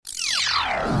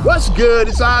What's good?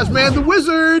 It's Ozman the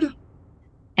Wizard.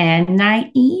 And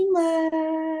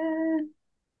Naima.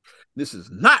 This is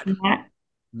not Not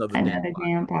another damn another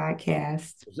damn podcast.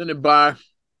 podcast. Presented by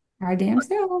Our damn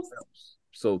selves.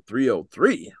 So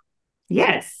 303.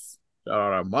 Yes. Shout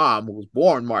out our mom who was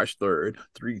born March 3rd.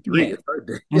 3-3 Yes. is her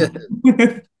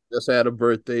day. Just had a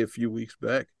birthday a few weeks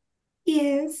back.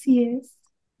 Yes, yes.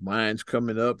 Mine's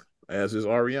coming up, as is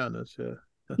Ariana's.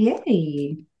 Yeah.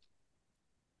 Yay.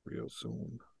 Real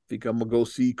soon. Think I'm gonna go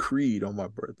see Creed on my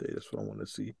birthday. That's what I want to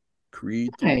see. Creed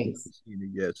 3. I Nice. haven't seen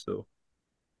it yet, so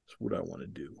that's what I want to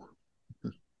do.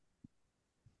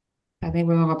 I think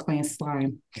we're all playing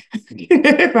slime for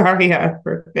Ariana's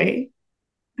birthday.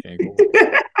 Can't go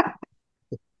wrong.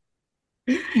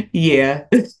 Yeah.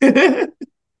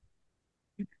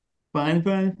 Fun,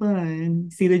 fun, fun.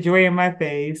 See the joy in my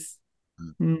face.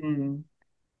 Mm.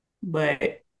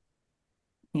 But,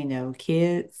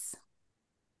 kids,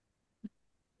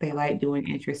 they like doing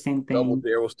interesting Double things.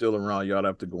 Dare was still around. Y'all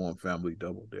have to go on Family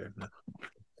Double Dare now.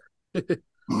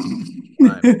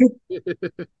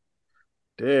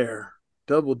 Dare,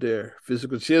 Double Dare,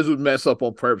 physical. Kids would mess up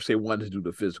on purpose. They wanted to do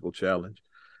the physical challenge.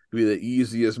 It'd be the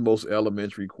easiest, most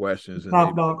elementary questions, and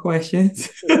Softball questions.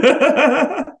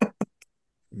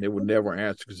 they would never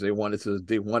answer because they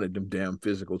wanted them damn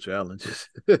physical challenges.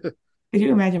 Could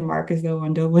you imagine Marcus though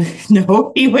on double?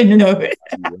 No, he wouldn't know it.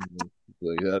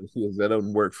 Like, that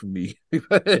doesn't work for me.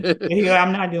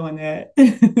 I'm not doing that.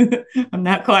 I'm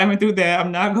not climbing through that.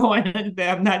 I'm not going into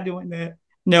that. I'm not doing that.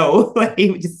 No, like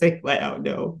he would just say flat out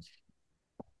no.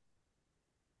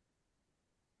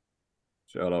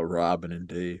 Shout out Robin and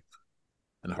Dave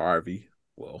and Harvey.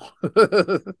 Well,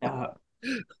 Stop.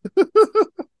 It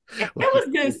was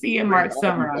good seeing bring Mark Harvey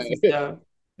Summer on some back. stuff.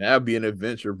 That'd be an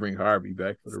adventure. Bring Harvey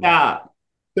back for the rest. Stop.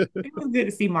 It was good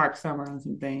to see Mark Summer on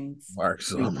some things. Mark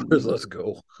Summers, Recently. let's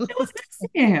go. It was good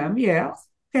seeing him. Yeah.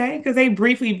 Okay. Because they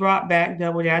briefly brought back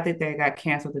Double Dare. I think they got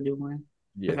canceled to do one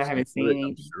because I Yes, haven't seen I'm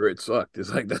anything. sure it sucked.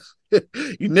 It's like that's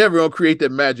you never gonna create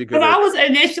that magic of Because the. I was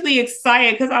initially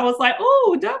excited because I was like,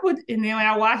 oh, double. And then when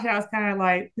I watched it, I was kind of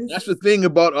like, this That's the thing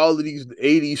about all of these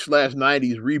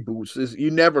 80s/90s reboots is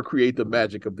you never create the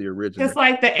magic of the just original.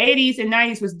 like the 80s and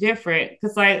 90s was different.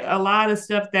 Because like a lot of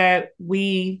stuff that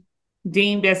we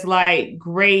deemed as like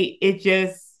great, it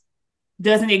just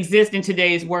doesn't exist in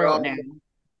today's world now.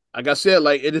 Like I said,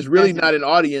 like it is really That's not an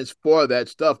audience for that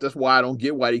stuff. That's why I don't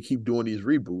get why they keep doing these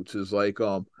reboots. It's like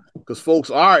because folks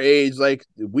our age, like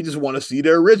we just want to see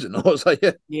the original. It's like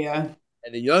yeah.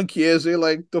 and the young kids, they're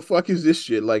like, the fuck is this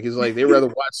shit? Like, it's like they rather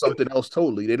watch something else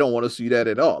totally. They don't want to see that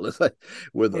at all. It's like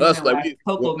with They want us, to like watch with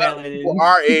Coco us, people Melon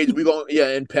our age, we go, yeah,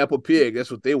 and Peppa Pig.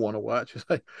 That's what they want to watch. It's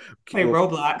like, play well,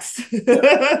 Roblox.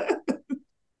 yeah.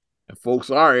 And folks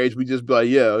our age, we just be like,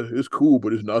 yeah, it's cool,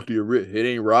 but it's not the original. It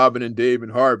ain't Robin and Dave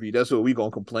and Harvey. That's what we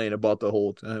gonna complain about the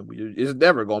whole time. It's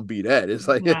never gonna be that. It's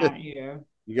like Nah, yeah.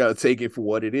 you gotta take it for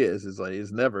what it is. It's like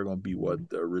it's never gonna be what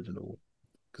the original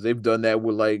because they've done that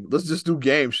with like let's just do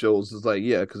game shows. It's like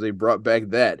yeah, because they brought back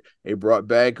that. They brought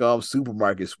back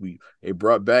Supermarket Sweep. They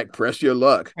brought back Press Your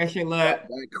Luck. Pressure Brought luck.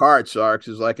 back Card Sharks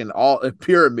is like a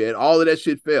pyramid. All of that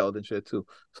shit failed and shit too.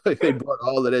 It's like they brought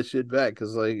all of that shit back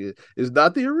because like it's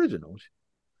not the original.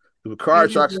 The It Card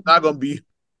is. Sharks is not gonna be.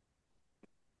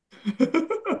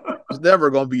 It's never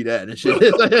gonna be that and shit.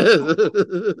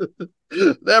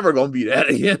 Never gonna be that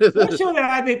again. One show that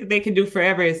I think that they can do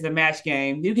forever is the match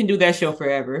game. You can do that show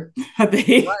forever. I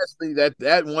think Honestly,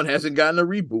 that one hasn't gotten a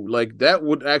reboot. Like that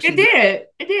would it actually be. did.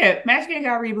 It did. Match game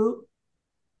got reboot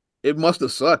It must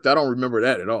have sucked. I don't remember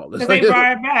that at all. It's because like they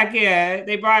brought it back. Yeah,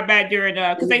 they brought it back during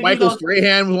because they do Michael those.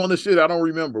 Strahan was on the shit. I don't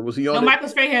remember. Was he No, on it? Michael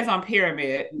Strahan's on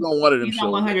Pyramid. He's on one of them He's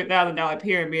on shows. $100,000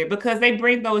 Pyramid because they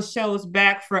bring those shows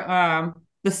back for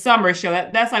the summer show.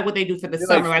 That's like what they do for the They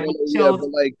like summer, like filler, yeah, shows but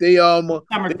like they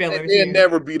summer they fillers. they Yeah.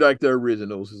 never be like the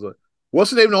originals. It's like what's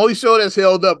the name? The only show that's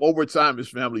held up over time is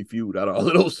Family Feud. Out of all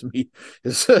of those to me,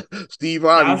 it's Steve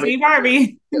Harvey. Now Steve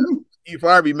Harvey. Steve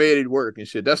Harvey made it work and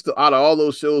shit. That's the out of all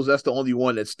those shows, that's the only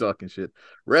one that stuck and shit.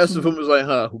 Rest of them is like,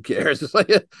 huh? Who cares? It's like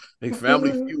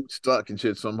Family Feud stuck and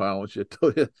shit somehow and shit.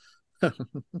 It's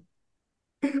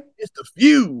the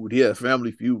feud, yeah.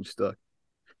 Family Feud stuck.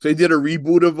 So they did a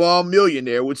reboot of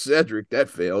Millionaire with Cedric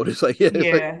that failed. It's like yeah, it's like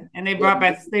Yeah, and they brought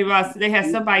back they had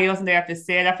somebody else in there after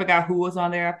Sid. I forgot who was on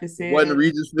there after it wasn't Sid.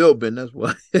 Regis Philbin. That's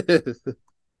why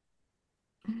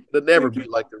it'll never be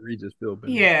like the Regis Philbin.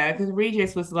 Yeah, because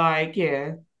Regis was like,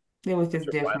 yeah, it was just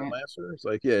Your final different. answer. It's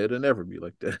like yeah, it'll never be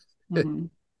like that. Hmm.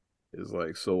 It's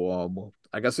like so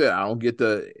like I said, I don't get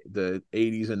the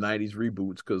 80s and 90s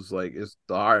reboots because like it's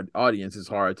the hard audience is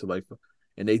hard to like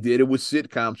And they did it with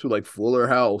sitcoms too, like Fuller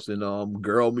House and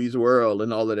Girl Meets World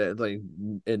and all of that. Like,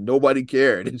 and nobody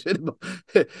cared.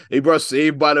 They brought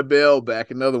Saved by the Bell back,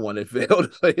 another one that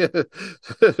failed.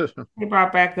 They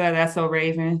brought back That's So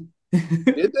Raven.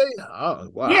 Did they? Oh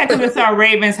wow. Yeah, because it's our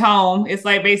Raven's home. It's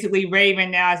like basically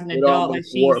Raven now as an With adult, like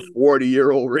she's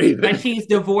 40-year-old like Raven. she's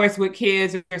divorced with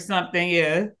kids or something.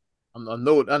 Yeah. I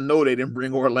know they didn't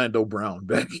bring Orlando Brown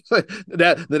back.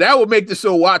 That would make the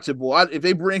show watchable. If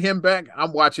they bring him back,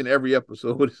 I'm watching every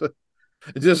episode.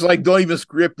 Just like don't even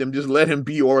script him, just let him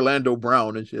be Orlando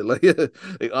Brown and shit. Like,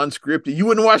 like unscripted. You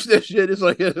wouldn't watch that shit. It's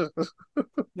like The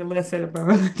lesson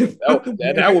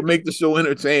that would make the show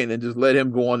entertaining and just let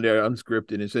him go on there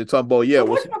unscripted and say talking about yeah, But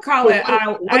what's whatchamacallit, I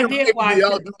what did did watch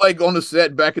y'all do like on the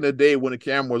set back in the day when the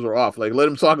cameras were off? Like let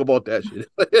him talk about that shit.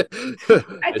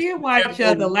 I did watch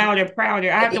The Loud and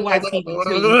Prouder. I have to watch season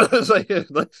two.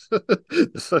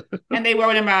 And they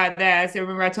wrote about that. So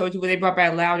remember I told you when they brought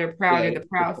back Loud and Prouder, Yeah, the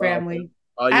Proud Family.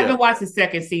 oh I yeah. haven't watched the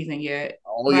second season yet.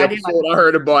 But Only I did like episode I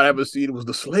heard about, I haven't seen, was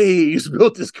the slaves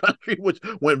built this country, which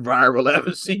went viral. I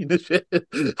haven't seen this shit. I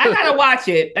gotta watch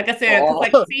it. Like I said, because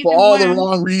like For season all the one,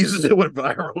 wrong reasons it went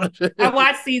viral. I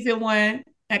watched season one.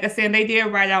 Like I said, they did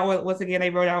write out once again. They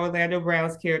wrote out Orlando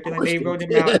Brown's character. Of Like course they they wrote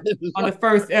him out did. on the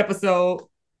first episode.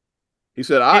 He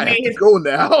said, They "I have made to his. go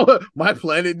now. My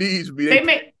planet needs me." They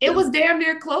made it was damn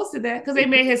near close to that because they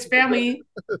made his family.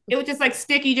 It was just like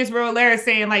Sticky just wrote a letter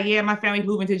saying like, "Yeah, my family's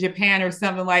moving to Japan or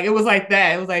something." Like it was like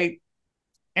that. It was like,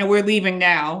 and we're leaving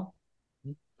now.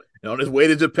 And on his way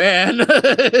to Japan,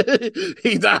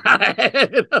 he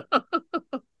died.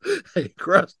 Hey,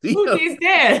 Krusty, Poochie's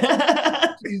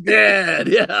dead. he's dead.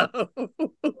 Yeah.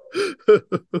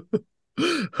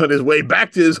 On his way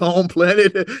back to his home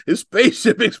planet, his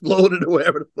spaceship exploded or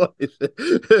whatever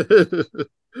the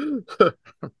fuck.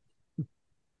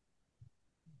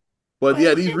 But Well,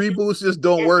 yeah, these reboots just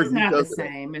don't it's work just not the because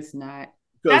same. It's not.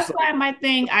 because That's why my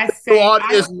thing. I the say I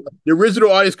don't.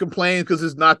 original audience complains because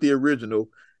it's not the original,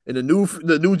 and the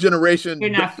new generation You're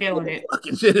not doesn't give feeling a it.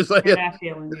 fucking shit. It's like You're not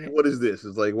feeling it. what is this?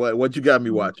 It's like what you got me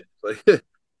Mhm. watching? It's like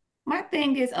My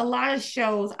thing is a lot of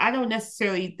shows. I don't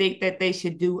necessarily think that they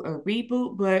should do a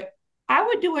reboot, but I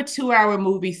would do a 2 hour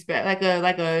movie like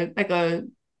a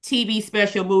TV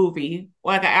special movie,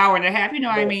 like an hour and a half. You know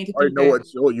what I mean? To I already keep know that. what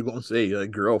show you're gonna say.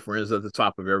 Like girlfriends at the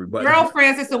top of everybody.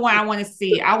 Girlfriends is the one I want to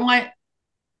see. I want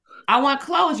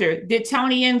closure. Did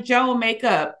Tony and Joe make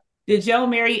up? Did Joe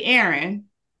marry Aaron?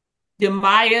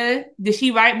 Did she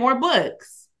write more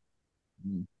books?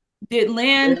 Did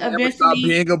Lynn Lynn never stopped eventually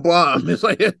being a bum. It's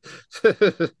like did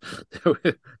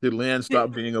Lynn did,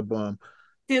 stop being a bum?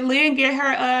 did Lynn get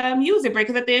her music break?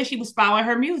 Because at the end she was following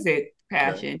her music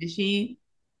Yeah, passion. Did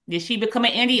she become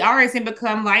an indie artist and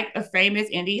become like a famous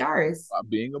indie artist? stop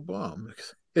being a bum.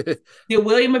 Did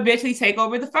William eventually take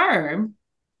over the firm?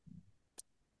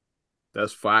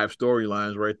 That's 5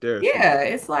 storylines right there. Shit. Yeah,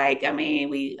 it's like I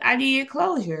needed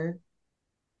closure.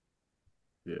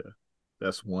 Yeah,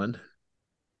 that's one.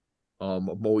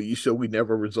 Moesha, we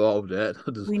never resolved that.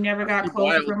 We never got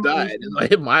closure Miles from died. Alicia. It's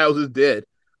like Miles is dead.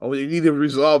 Oh, you need to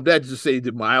resolve that. Just say,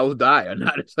 did Miles die or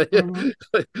not? It's like, Mhm.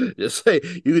 just say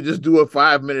you could just do a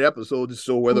 5-minute episode to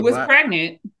show Who whether was Miles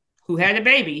pregnant? Who had a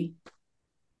baby?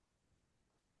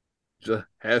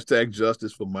 hashtag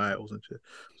justice for Miles and shit.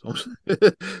 So,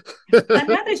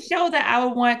 Another show that I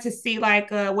would want to see,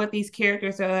 like what these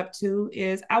characters are up to,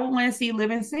 is I would want to see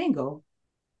Living Single.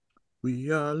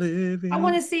 we are I living.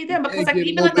 want to see They them because did like get a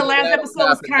even little like the bit of last that on episode was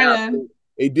half and kind half. of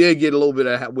They did get a little bit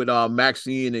of with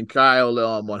Maxine and Kyle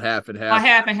on half and on half.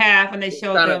 half and half, and they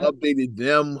showed Kind of them. updated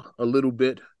them a little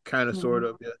bit, kind of sort Mhm.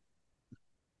 of. Yeah.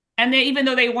 And then even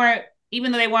though they weren't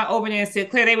over there in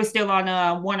Sinclair, they were still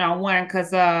on one-on-one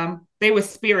because they were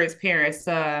Spirit's parents.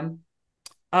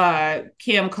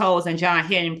 Kim Coles and John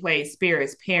Hennon played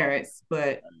Spirit's parents, but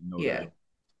I didn't know yeah, that.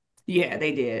 yeah,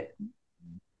 they did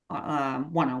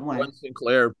one-on-one. Wasn't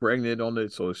Sinclair pregnant on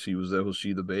it? So she was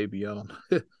she the baby? I don't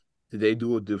know. Did they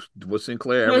do it? Was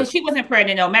Sinclair No, ever? she wasn't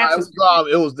pregnant. No, It Max was was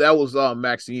pregnant. it was that was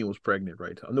Maxine was pregnant,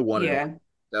 right? I knew one of them. Yeah.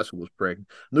 That's who was pregnant.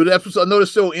 I know the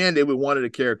show ended with one of the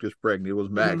characters pregnant. It was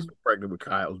Max Mm-hmm. pregnant with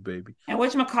Kyle's baby. And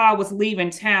whatchamacallit was leaving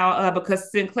town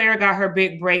because Sinclair got her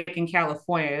big break in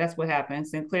California. That's what happened.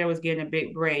 Sinclair was getting a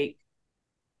big break,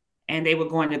 and they were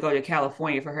going to go to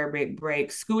California for her big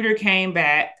break. Scooter came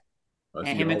back, and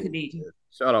She him and always Khadijah. did.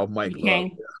 Shout out He Mike Love.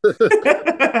 came.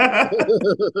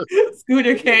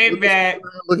 Scooter came back.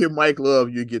 Look at Mike Love,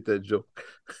 you get that joke.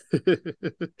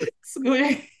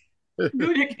 Scooter,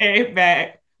 Scooter came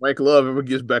back. Mike Love ever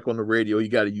gets back on the radio, you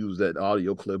got to use that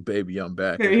audio clip, baby. I'm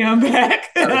back. Baby, I'm back.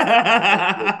 You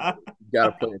got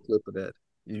to play a clip of that.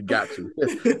 You got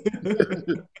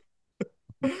to.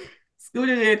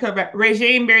 Scooter did come back.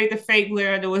 Regine married the fake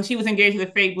Blair Underwood. She was engaged with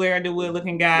a fake Blair Underwood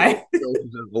looking guy.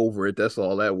 She's just over it. That's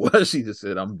all that was. She just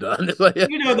said, "I'm done." It's like, yeah.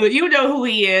 You know who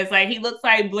he is. Like he looks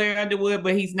like Blair Underwood,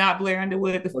 but he's not Blair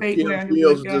Underwood, the But fake Kim Blair Underwood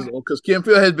Fields guy. just because Kim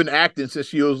Fields has been acting since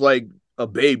she was like a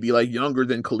baby, like younger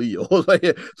than Khalil. Like,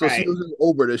 yeah. So she Right. was just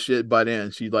over the shit by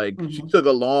then. She Mm-hmm. took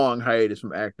a long hiatus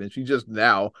from acting. She just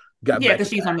now got Yeah, back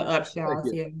because into she's on the acting. Like,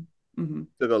 upshots. yeah, Yeah. Mm-hmm.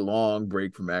 took a long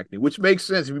break from acting, which makes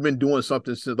sense if you've been doing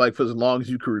something since like for as long as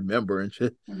you can remember and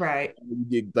shit. Right. When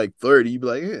you get like 30, you be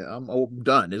like, yeah, I'm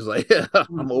done. It's like, yeah, I'm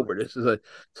Mm-hmm. over this. It's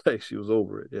like she was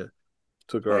over it. Yeah,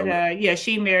 took her a But long. yeah,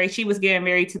 she married. She was getting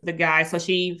married to the guy.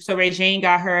 So Regine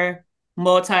got her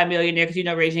multi-millionaire because you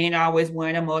know Regine always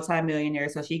wanted a multi-millionaire.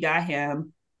 So she got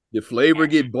him. Did Flavor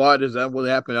get bought? Is that what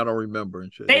happened? I don't remember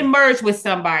and shit. They Yeah. merged with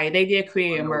somebody. They did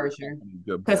create I a know the merger company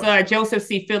got because bought. Joseph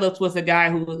C. Phillips was the guy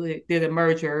who did a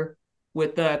merger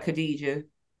with Khadijah,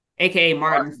 aka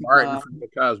Martin Martin from the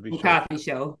Cosby from Show. Cosby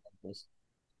Show.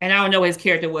 And I don't know his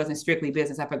character wasn't Strictly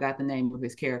Business. I forgot the name of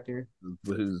his character.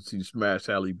 He smashed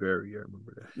Halle Berry. I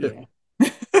remember that. Yeah.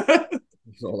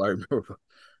 That's all I remember.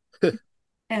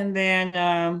 And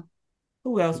then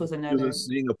who else was He was in another?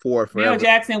 Singapore Mel forever.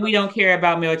 Jackson, we don't care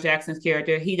about Mel Jackson's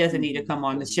character. He doesn't need to come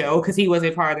on the show because he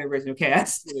wasn't part of the original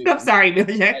cast. I'm sorry, Mel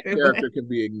That Jackson, but character can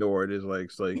be ignored. It's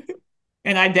like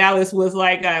and I Dallas was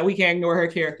like, we can't ignore her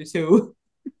character too.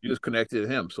 you just connected to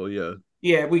him. So yeah,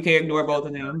 Yeah, we can't ignore yeah, both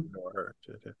of you gotta them. ignore her.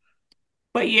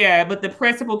 But yeah, but the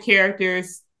principal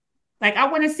characters, like I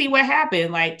want to see what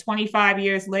happened. Like 25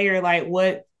 years later, like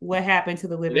what happened to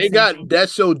the living They got sentence? that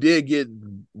show did get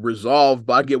resolved,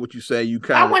 but I get what you say. You I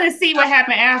kind of want to see what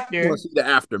happened want after. to see the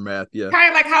aftermath. Yeah, Kind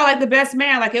of like how like the best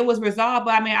man, like it was resolved.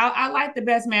 But I mean, I like the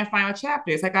best man final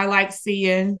chapters. Like I like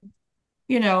seeing,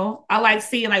 I like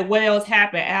seeing like what else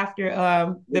happened after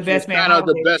the which was best man kind of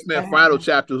the holiday. best man What final happened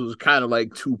chapters was kind of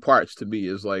like two parts to me.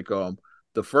 Is like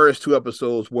the first two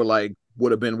episodes were like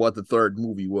would have been what the third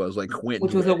movie was, like which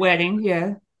Quentin's was a wedding. wedding.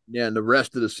 Yeah, Yeah, and the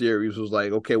rest of the series was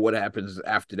like, okay, what happens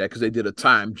after that? Because they did a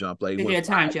time jump, like they what did a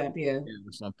time 5 jump. Yeah, years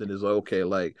or something is like, okay,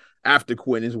 like after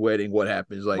Quentin's wedding, what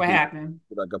happens? Like what they happened?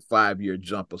 like a 5 year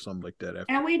jump or something like that after.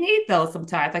 And we need those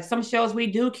sometimes. Like some shows, we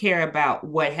do care about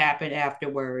what happened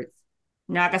afterwards.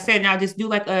 Now, like I said, now just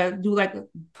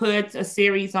put a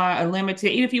series on a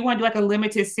limited. Even if you want to do like a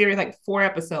limited series, like 4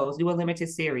 episodes, do a limited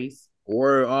series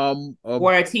Or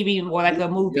or a TV or like a yeah,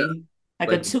 movie, like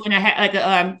a like 2.5, like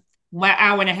a 1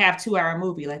 hour and a half, 2 hour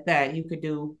movie like that. You could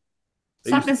do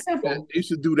they used to something do that. simple. They used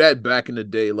to do that back in the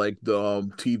day, like the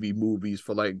TV movies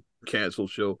for like canceled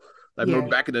show. I remember Yeah.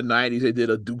 back in the '90s, they did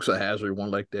a Dukes of Hazzard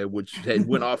one like that, which had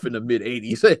went off in the mid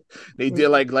 '80s. They did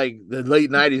like the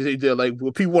late '90s. They did like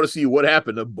well, people want to see what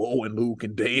happened to Bo and Luke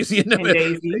and Daisy. And They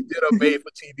Daisy. did a made for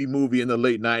TV movie in the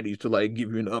late '90s to like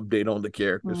give you an update on the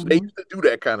characters. So they Mm-hmm. used to do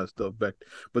that kind of stuff back,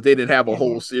 but they didn't have a Yeah.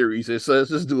 whole series. So let's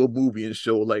just do a movie and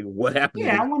show like what happened to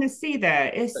Yeah, this. I want to see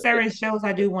that. It's certain shows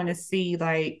I do want to see,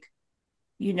 like,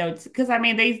 because I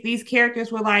mean, these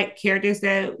characters were like characters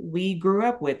that we grew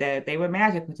up with, that they were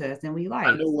magical to us and we liked.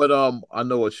 I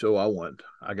know what show I want.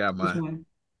 I got Which my one?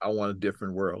 I want a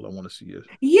different world. I want to see it.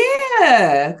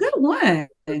 Yeah, good one.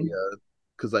 Yeah,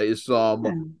 because like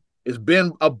Yeah. it's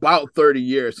been about 30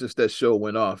 years since that show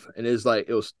went off, and it's like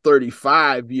it was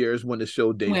 35 years when the show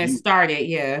When it debuted. started,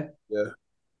 yeah. Yeah,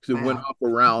 because it went Wow. off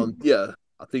around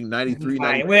I think 93, 35.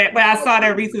 94. When I saw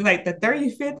that recently, like the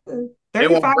 35th, They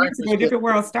were 35 years ago, Breakfast Club. Different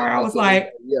World Star, I was Yeah, like,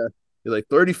 it's like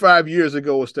 35 years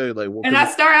ago. It's like well, and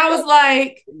because I was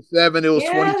like, 7, it was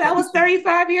yeah, that was 2022.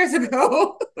 35 years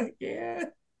ago. Like, yeah.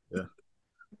 Yeah,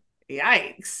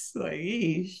 Yikes. Like,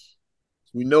 yeesh.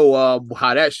 we know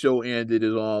how that show ended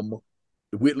is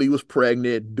Whitley was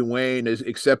pregnant. Dwayne has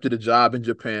accepted a job in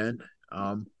Japan.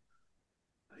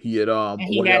 He had And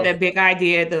he what had else? that big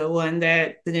idea, the one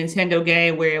that the Nintendo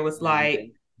game where it was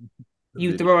like The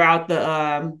you video, throw out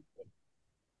the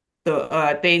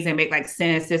things and make like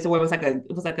sentences, or it was like a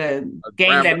a game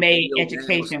grammar that made video game or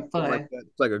education something like fun. that.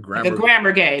 It's like a Like a grammar,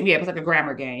 grammar game. Yeah, it was like a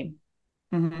grammar game.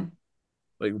 Mm-hmm.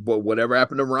 like but whatever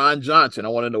happened to Ron Johnson? I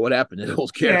want to know what happened to those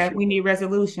Yeah, characters. we need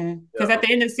resolution. Because Yeah, at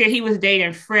the end of the series, he was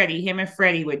dating Freddie. Him and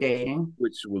Freddie were dating.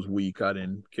 which was weak. I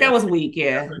didn't That care was for weak,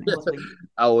 yeah. That that. was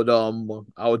weak.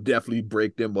 I would definitely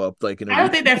break them up like in a I don't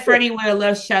week. think that Freddie would have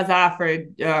left Shazza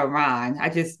for Ron.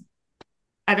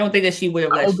 I don't think that she would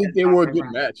have I don't left think they Shazza were a for good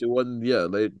Ron. match. It wasn't. Yeah,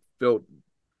 they felt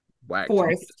whack to me.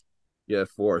 Forced. Yeah,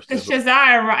 forced. Because Shazza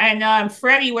and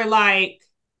Freddie were like,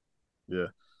 Yeah.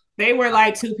 they were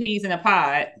like two peas in a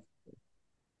pod.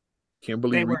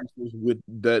 Kimberly They were Reese was with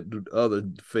that other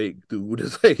fake dude.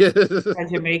 It's a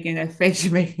Jamaican, a fake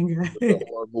Jamaican with the guy.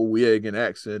 horrible wig and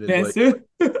accent. It's That's it.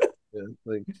 yeah,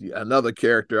 like another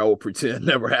character I will pretend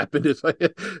never happened. It's like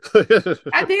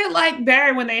I did like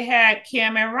better when they had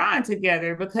Kim and Ron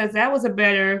together because that was a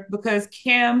better because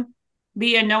Kim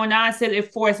being no nonsense,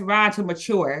 it forced Ron to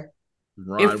mature. It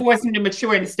Ron forced him to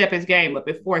mature and step his game up.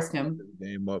 It forced him.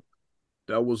 game up.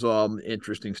 That was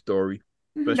interesting story,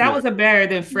 especially That when was a better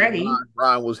than Ron, Freddie.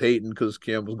 Ron was hating because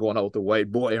Kim was going out with the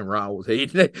white boy, and Ron was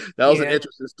hating. That was an Yeah.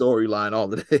 interesting storyline.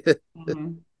 All of that.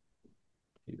 Mm-hmm.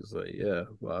 He was like, "Yeah,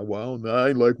 well, I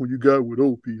ain't like when you got with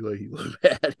Opie." Like he was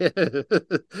mad.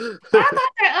 I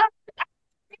thought that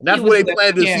And that's Matthew what was they good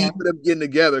planned for to see Kim. for them getting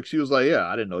together. She was like, "Yeah,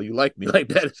 I didn't know you liked me like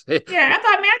that." Yeah, I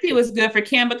thought Matthew was good for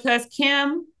Kim because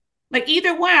Kim, like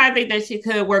either one, I think that she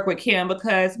could work with Kim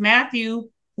because Matthew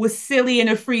was silly in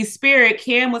a free spirit.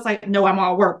 Kim was like, no, I'm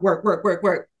all work, work, work, work,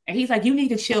 work. And he's like, you need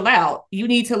to chill out. You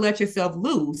need to let yourself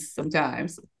loose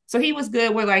sometimes. So he was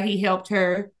good where like he helped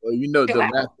her Well, you know chill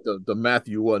out. the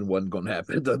Matthew one wasn't gonna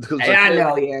happen. I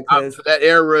know, yeah, because That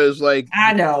era is like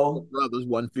I the know. brothers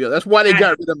one feel. That's why they I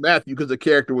got rid of Matthew because the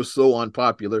character was so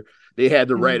unpopular. They had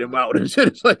to write him out and shit.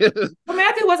 It's like Well,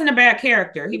 Matthew wasn't a bad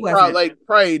character. He probably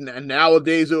wasn't.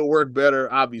 nowadays it'll work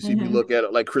better. Obviously, if you Mm-hmm. look at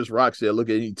it like Chris Rock said, look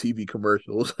at any TV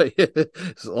commercials. Like,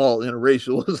 it's all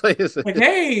interracial. Like,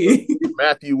 hey,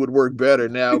 Matthew would work better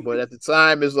now, but at the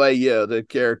time, it's like, yeah, the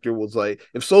character was like,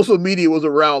 if social media was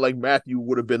around, like Matthew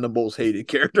would have been the most hated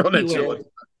character on he that would show. have.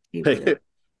 He would have.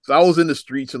 So I was in the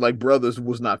streets and like brothers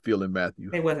was not feeling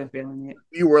Matthew. They wasn't feeling it.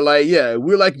 We were like, yeah,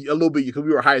 we were like a little bit because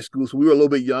we were high school, so we were a little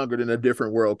bit younger than a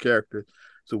different world character.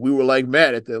 So we were like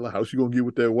mad at that. Like, how's she gonna get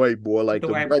with that white boy? Like The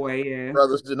the white boy, yeah.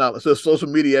 brothers did not. So social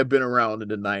media had been around in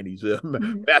the '90s.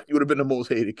 Mm-hmm. Matthew would have been the most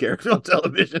hated character on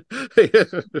television.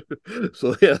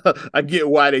 So yeah, I get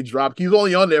why they dropped. He was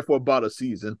only on there for about a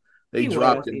season. They He was.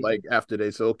 dropped him like after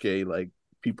they said, okay, like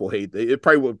people hate they it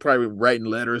probably probably writing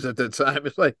letters at that time.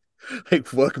 It's like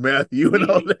fuck Matthew and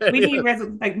all that. We need Yeah.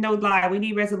 like no lie. We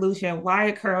need resolution. Why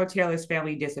did Colonel Taylor's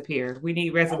family disappear? We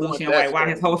need I want resolution. that Why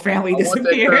story. his whole family I want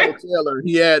that Colonel disappeared? Taylor.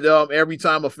 He had every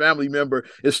time a family member.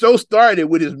 It so started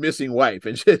with his missing wife,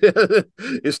 and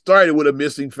it started with a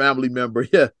missing family member.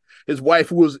 Yeah, his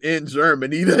wife was in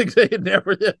Germany.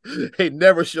 They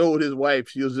never showed his wife.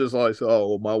 She was just always,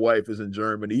 oh, my wife is in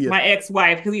Germany. Yeah. My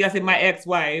ex-wife, because he got said my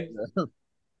ex-wife,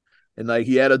 And like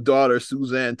he had a daughter,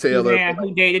 Suzanne Taylor. Suzanne,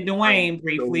 who dated Dwayne So he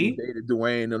briefly, dated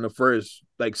Dwayne in the first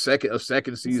like second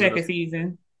season. second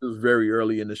season, It was very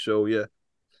early in the show. Yeah.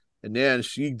 And then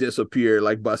she disappeared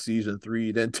like by season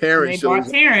 3. Then and Terrence they shows brought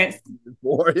up Terrence, in season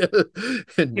 4.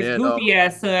 And his then goofy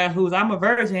ass son, who's I'm a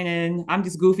virgin and I'm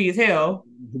just goofy as hell.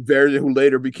 Vernon, who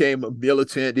later became a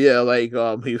militant. Yeah, like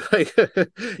he like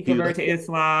He he converted like to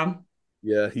Islam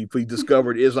yeah, he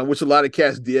discovered Islam, which a lot of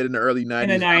cats did in the early in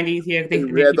the 90s. '90s. Yeah, They they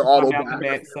read the people saw Malcolm autobiography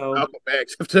X. of So Malcolm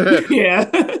X. After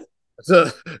yeah, so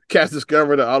cats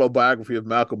discovered the autobiography of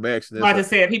Malcolm X, and it's I like, just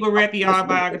said people read the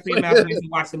autobiography of Malcolm X and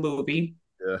watched the movie.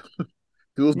 yeah,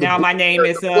 it was Now my name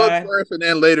is the book first, and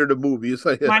then later the movie. It's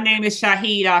like my name is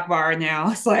Shahid Akbar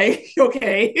now. It's like,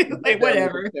 okay, like that was the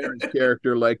whatever. Terrence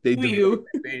character. Like they Who you?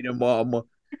 made him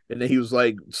and then he was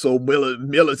like so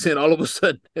militant all of a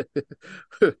sudden.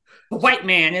 A white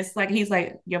man. It's like he's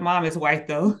like, your mom is white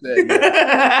though.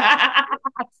 Yeah.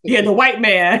 Yeah, the white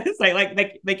man. It's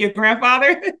like your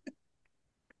grandfather.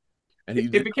 And he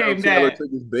It Colonel became Taylor that.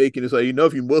 took his bacon. It's like,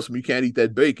 if you're Muslim, you can't eat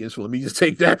that bacon. So let me just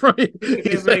take that from you. Look at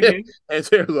He that said, bacon. and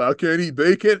Taylor's like, I can't eat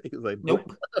bacon. He's like,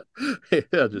 nope. Nope. Yeah,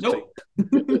 I'll just take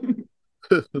Nope.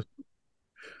 it.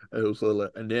 It was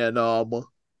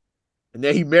and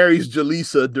then he marries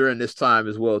Jaleesa during this time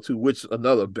as well, too, which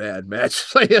another bad match.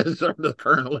 The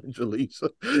Colonel and Jaleesa.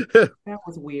 That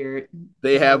was weird.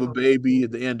 They That have a was baby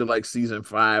at the end of like season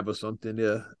 5 or something,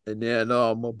 yeah. And then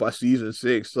by season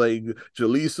 6, like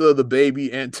Jaleesa, the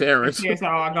baby, and and Terrence tears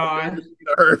are all never gone. seen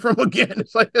or heard from again.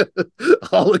 It's like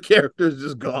all the characters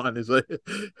just gone. It's like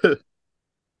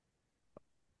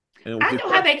and I know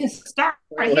how they can start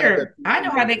right had that here. I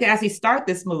know how they can actually start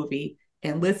this movie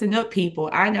and listen up, people.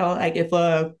 I know, like if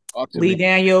talk to Lee me.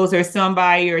 Daniels or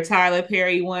somebody or Tyler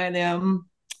Perry, one of them,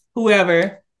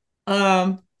 whoever,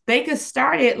 they could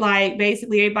start it like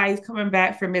basically everybody's coming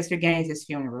back from Mr. Gaines'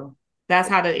 funeral. That's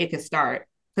how it could start.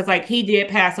 Because like he did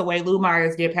pass away, Lou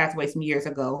Myers did pass away some years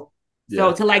ago. So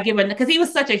Yeah. to like give a because he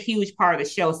was such a huge part of the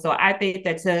show. So I think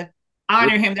that to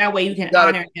honor him that way, you can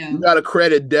honor You him. gotta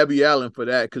credit Debbie Allen for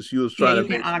that because she was Yeah, trying you to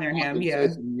can make some honor him. Yeah.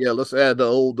 authenticity. Yeah, let's add the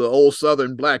old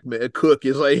Southern black man cook.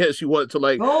 Is like, yeah, she wanted to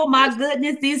like Oh my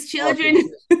goodness, these children.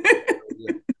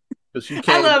 authenticity. she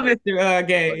I came love Mr. like,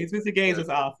 Gaines. Mr. yeah, Gaines was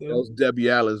that awesome. was Debbie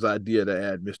Allen's idea to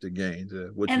add Mr. Gaines,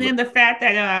 which And was then the fact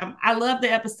that I love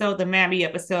the episode, the Mammy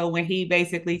episode, when he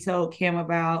basically told Kim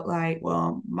about like,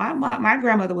 well, my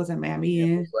grandmother was a Mammy, yeah,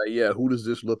 and it's like, yeah, who does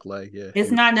this look like? Yeah,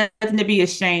 it's not nothing to be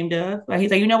ashamed of. Like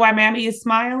he's like, you know why Mammy is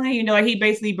smiling? You know, like he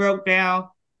basically broke down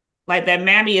like that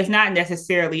Mammy is not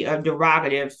necessarily a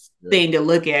derogative yeah. thing to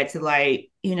look at. To like,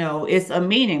 you know, it's a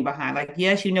meaning behind. Like,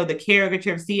 yes, you know, the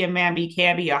caricature of seeing Mammy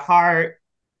can be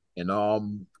And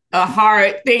a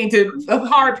hard thing to a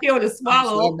hard pill to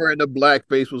swallow. Summer in the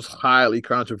blackface was highly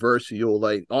controversial,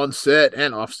 like on set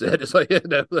and off set. It's like,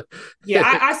 Yeah,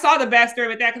 I saw the backstory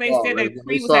with that because they oh, said like that when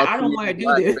they Cree was like, saw I don't Creed want to in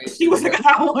do this. blackface, She was yeah, like,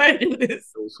 I don't want to do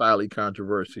this. it was highly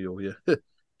controversial. Yeah,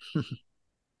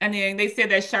 And then they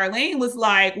said that Charlene was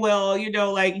like, well, you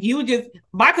know, like you just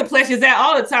my complexion is that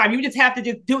all the time. You just have to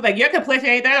just do it. Like your complexion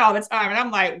ain't that all the time. And I'm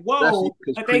like, especially whoa.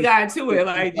 because But they got into it.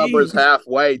 Like, Summer's geez. half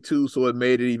white too, so it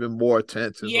made it even more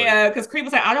tense. It's like, Yeah, because Cree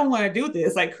was like, I don't want to do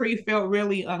this. Like Cree felt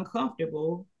really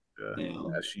uncomfortable. yeah, You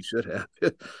know. as she should have.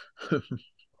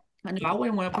 I know I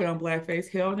wouldn't want to put on blackface.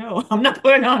 Hell no. I'm not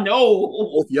putting on no.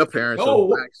 Both your parents are No.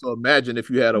 black, so imagine if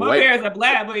you had a My white, parents are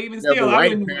black, but even you have a still, I white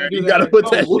wouldn't want to parent, do you got to that. put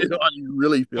that No. shit on. You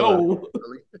really feel like, No.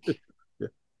 really? Yeah.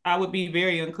 I would be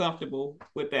very uncomfortable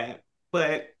with that.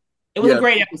 But it was a Yeah,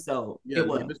 great episode. yeah, It the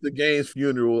was. Mr. Gaines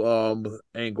funeral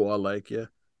angle I like, yeah.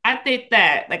 I think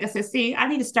that, like I said, see, I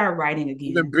need to start writing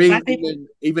Even again because I bring think.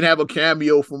 even have a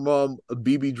cameo from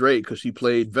BB Drake because she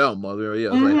played Velma. Yeah,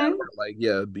 it's like have Mm-hmm. her like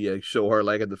yeah, be show her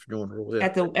like at the funeral. Yeah,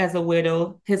 At the as a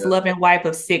widow, his yeah, loving wife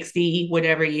of 60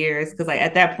 whatever years, because like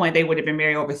at that point they would have been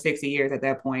married over 60 years at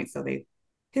that point. So they,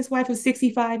 his wife was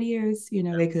 65 years. You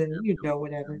know, they could, you know,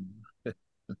 whatever, yeah.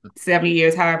 70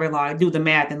 years, however long. Do the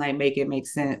math and like make it make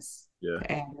sense Yeah.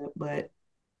 to add it. But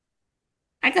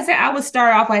like I said, I would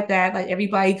start off like that. Like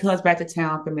everybody comes back to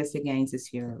town for Mr. Gaines'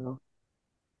 funeral.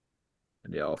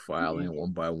 And they all file in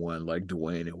one by one, like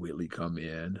Dwayne and Whitley come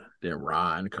in. Then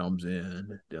Ron comes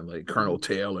in. Then like Colonel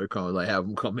Taylor comes, like have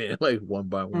them come in like one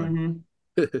by one.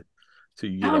 Mm-hmm. So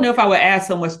you I get don't all know if I would add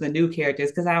so much of the new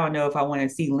characters because I don't know if I want to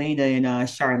see Lena and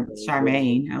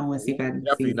Charmaine. I don't want to see if I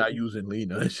definitely see. not using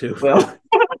Lena and shit. Well,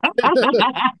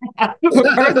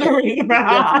 Definitely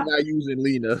not using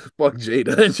Lena. Fuck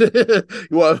Jada and shit.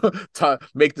 You want to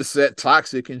make the set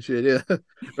toxic and shit. Yeah.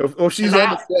 If she's on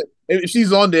the set, if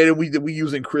she's on there, then we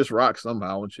using Chris Rock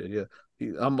somehow and shit.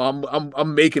 Yeah.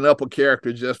 I'm making up a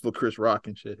character just for Chris Rock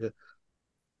and shit. Yeah.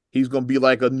 He's gonna be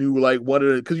like a new like one of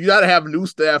the because you gotta have new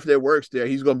staff that works there.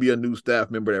 He's gonna be a new staff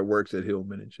member that works at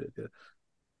Hillman and shit. Yeah.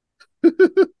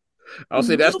 I'll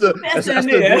say new professor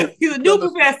the agreement. He's a new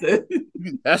professor.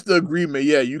 That's the agreement.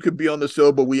 Yeah, you could be on the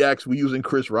show, but we using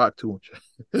Chris Rock too.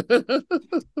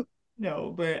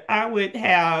 No, but I would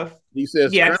have. He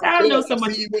says, Yeah, Colonel 'cause I don't Taylor, know so I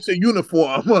much. see you with your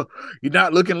uniform. You're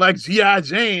not looking like G.I.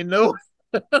 Jane, no.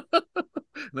 And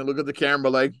then look at the camera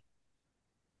like,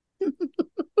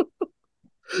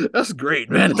 that's great,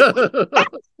 man.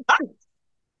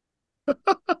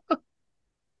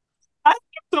 I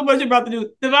so much about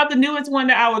the newest one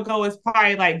that I would go is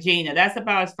probably like Gina. That's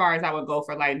about as far as I would go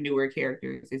for like newer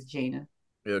characters. Is Gina.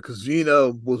 Yeah, because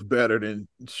Gina was better than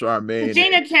Charmaine.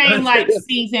 Gina came like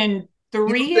season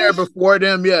She was three there ish. before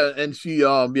them, yeah, and she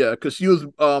yeah, because she was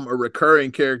a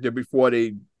recurring character before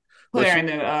they Put well, her she in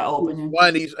the was opening.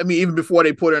 funny. I mean, even before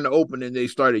they put her in the opening, they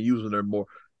started using her more.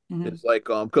 Mm-hmm. It's like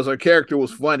because her character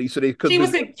was funny, so they could She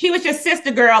was just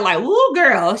sister girl, like woo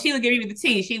girl. She would give you the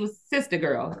tea. She was sister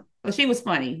girl. So she was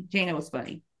funny. Gina was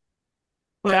funny.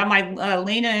 But I'm like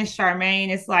Lena and Charmaine.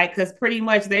 It's like because pretty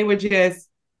much they were just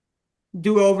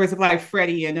do overs of like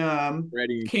Freddie and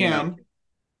Freddie and Kim.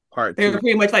 Part They two. were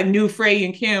pretty much like new Freddie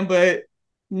and Kim, but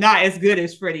not as good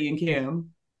as Freddie and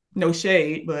Kim. No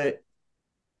shade, but If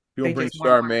you don't they bring just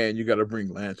weren't. Starman, you got to bring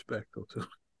Lance back though too.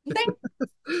 You think?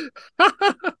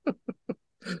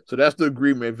 So that's the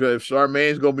agreement. If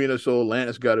Charmaine's gonna be in the show,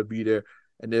 Lance got to be there.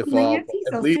 And Lance, he's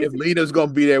so if Lena's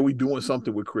gonna be there, we doing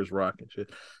something with Chris Rock and shit.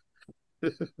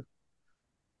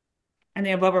 And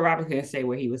then Bubba Roberts couldn't say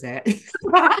where he was at. He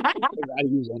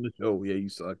was on the show. Yeah, you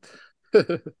sucked.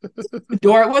 Wasn't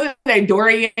it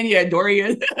Dorian? Yeah,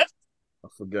 Dorian. I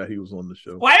forgot he was on the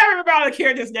show. Why do I remember all the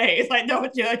characters' names? Like,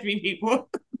 don't judge me, people.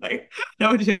 Like,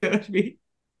 don't judge me.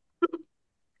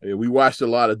 Yeah, we watched a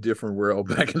lot of different world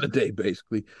back in the day,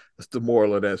 basically. That's the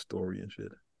moral of that story and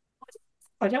shit.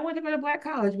 Like, I wanted to go to black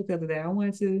college because of that. I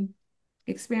wanted to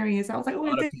experience. I was like, A oh,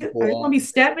 lot of I people want to be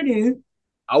stepping in.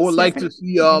 I would like Stepping to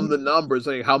see in. the numbers,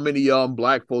 like how many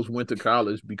black folks went to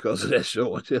college because of that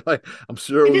show and shit. Like I'm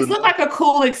sure It just looked like a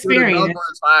cool the experience. number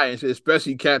is high and shit,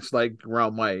 especially cats like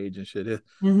around my age and shit. Yeah.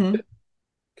 Mm-hmm.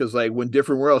 because like when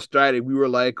Different World started, we were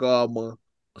like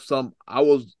some I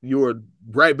was you were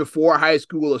right before high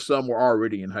school or some were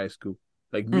already in high school.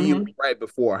 Like me was Mm-hmm. right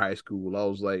before high school. I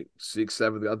was like sixth,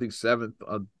 seventh, I think seventh,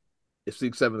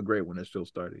 sixth, seventh grade when that show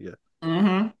started. Yeah.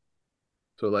 Mm-hmm.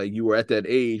 So like you were at that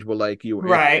age, but like you were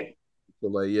in Right. so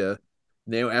like yeah.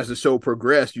 Now as the show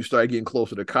progressed, you start getting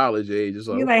closer to college age. It's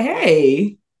like You're okay, like,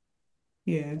 hey,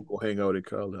 yeah. I'm gonna hang out at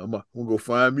college. I'm gonna go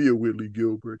find me a Whitley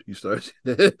Gilbert. He starts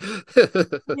go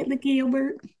Whitley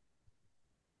Gilbert.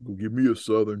 give me a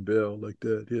Southern Belle like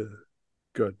that. Yeah.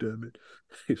 God damn it.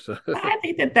 I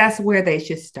think that that's where they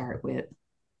should start with.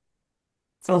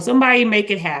 So somebody make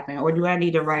it happen, or do I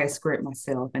need to write a script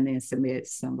myself and then submit to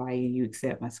somebody and you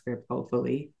accept my script?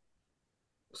 Hopefully,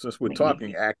 Since we're maybe.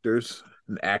 talking actors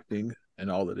and acting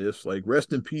and all of this, like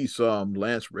rest in peace,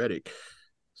 Lance Reddick,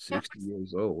 60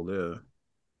 years old. Yeah.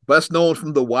 Best known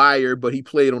from The Wire, but he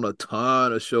played on a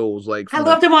ton of shows, like I from the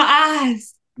loved in my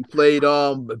eyes. he played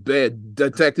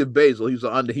Detective Basil.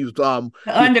 The he was playing,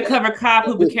 undercover cop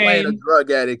who he was playing a became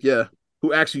drug addict, yeah,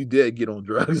 who actually did get on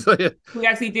drugs. Yeah. who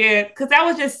actually did, because that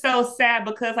was just so sad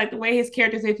because like the way his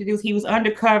character's introduced, he was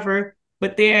undercover,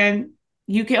 but then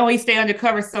you can only stay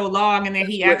undercover so long, and then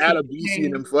That's he what actually Adabisi and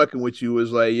became. them fucking with you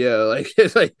is like, yeah, like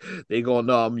it's like they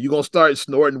gonna you gonna start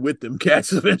snorting with them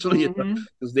cats eventually Mm-hmm,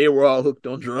 because they were all hooked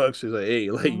on drugs. It's like,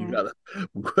 hey, like mm-hmm.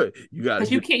 you gotta Because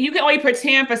get you can only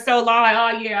pretend for so long, like,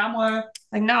 oh yeah, I'm gonna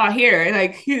like no here.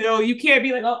 Like, you can't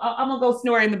be like, oh, I'm gonna go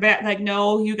snore in the back. Like,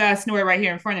 no, you gotta snore right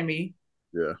here in front of me.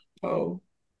 yeah. Oh.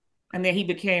 And then he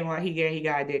became he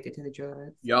got addicted to the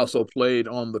drugs. He also played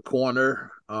on The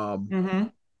Corner, Mm-hmm.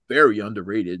 very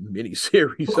underrated The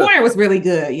miniseries. corner was really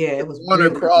good. Yeah, The it was Corner really,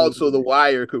 really crawled so The good.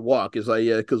 Wire could walk. It's like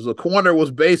yeah, because The Corner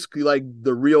was basically like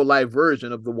the real life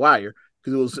version of The Wire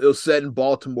because it was set in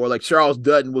Baltimore. Like Charles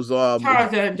Dutton was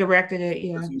Charles directed it,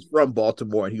 yeah. he's from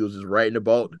Baltimore and he was just writing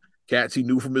about cats he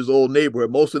knew from his old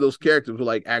neighborhood. Most of those characters were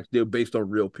like they're based on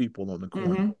real people on The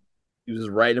Corner. Mm-hmm. He was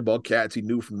just writing about cats he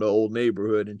knew from the old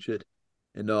neighborhood and shit.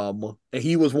 And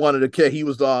he was one of the he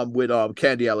was with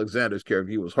Candy Alexander's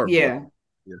character. He was her brother. Yeah.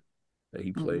 Yeah, that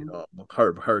he played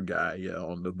Mm-hmm. her guy. Yeah,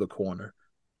 on the corner,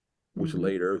 which Mm-hmm.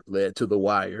 later led to The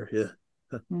Wire.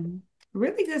 Yeah, Mm-hmm.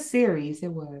 Really good series, it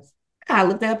was. I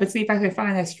looked up and see if I could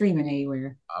find that streaming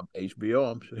anywhere.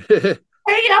 HBO. I'm sure.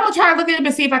 Hey, yeah, I'm gonna try to look it up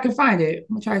and see if I can find it.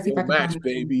 I'm gonna try to see if I HBO can Max, find it.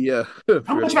 baby. Yeah, I'm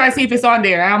I'm sure gonna they try to got see if it's on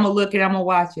there. I'm gonna look and I'm gonna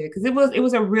watch it because it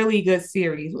was a really good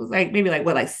series. It was like maybe like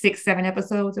what like 6, 7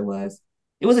 episodes. It was.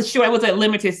 It was a short. It was a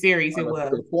limited series. It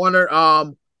was the corner.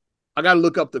 I gotta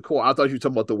look up the corner. I thought you were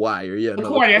talking about The Wire. Yeah, the no,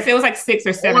 corner. I said it was like 6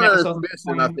 or 7 corner is episodes of the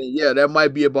missing. I corner. think yeah, that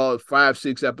might be about 5,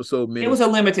 6 episode It mini. was a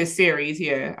limited series.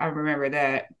 Yeah, I remember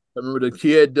that. I remember the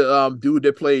kid, the dude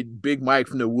that played Big Mike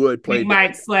from the Wood, Big played that.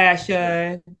 Mike slash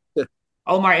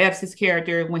Omar Epps'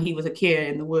 character when he was a kid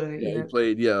in the wood. Yeah, he Yeah.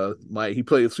 played Mike. He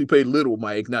played Little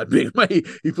Mike, not Big Mike.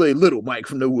 He played Little Mike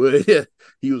from the Wood. Yeah,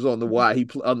 he was on the Y.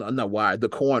 Not Y. The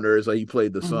corner is like he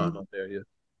played the son Mm-hmm. up there. Yeah,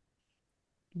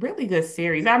 Really good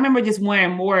series. I remember just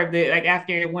wanting more of it, like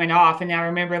after it went off, and I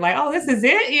remember like, oh, this is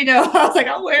it. I was like,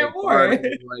 I'm wearing like Carter, more.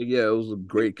 like yeah, it was a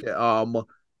great cat.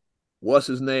 What's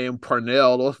his name?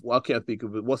 Parnell. Well, I can't think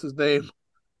of it. What's his name?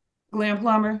 Glenn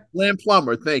Plummer. Glenn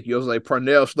Plummer, thank you. I was like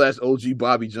Parnell slash OG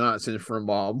Bobby Johnson from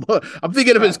I'm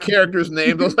thinking of his characters'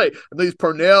 names. I was like, I think it's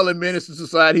Parnell in Menace to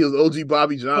Society. He was OG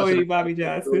Bobby Johnson. Cody Bobby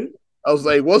Johnson. I was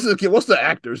like, what's the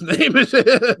actor's name?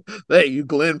 Hey, you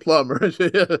Glenn Plummer. He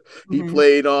Mm-hmm.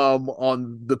 played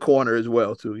on The Corner as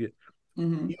well too. Yeah.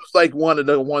 Mm-hmm. He was like one of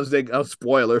the ones that a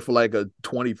spoiler for like a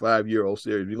 25-year-old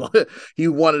series. He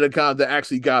one of the kind that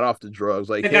actually got off the drugs.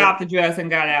 Like They him, got off the dress and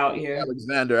got out. Yeah,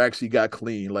 Alexander actually got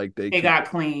clean. Like they they could. got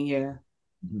clean. Yeah,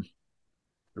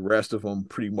 The rest of them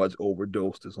pretty much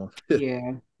overdosed. Is on.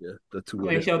 yeah. Yeah, the two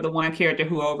They other. showed the one character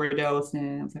who overdosed,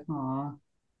 and I was like, oh.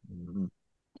 Mm-hmm.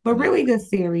 But And then really good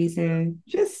series, and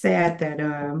just sad that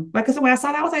like I said, when I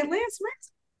saw that, I was like, Lance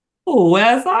Rex. Oh, when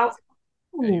I saw,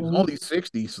 he was oh. only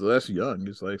 60, so that's young.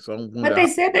 It's like so I But wonder they how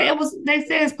said that it was. They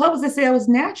said his publicist said it was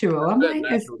natural. I'm that like, at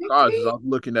natural 60, causes. I'm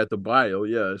looking at the bio.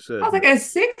 Yeah, it I said was like, at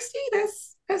 60,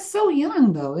 that's so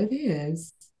young though. It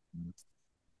is.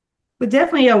 But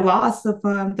definitely a loss of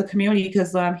the community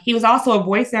because he was also a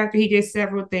voice actor. He did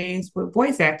several things with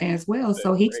voice acting as well.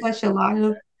 So great,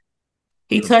 great.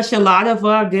 he touched a lot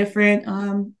of different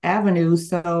avenues.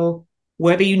 So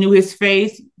whether you knew his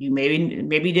face, you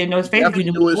maybe didn't know his face, but you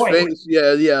Definitely knew knew his his voice. face.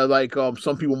 Yeah, yeah. Like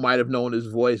some people might have known his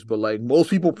voice, but like most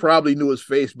people probably knew his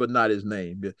face, but not his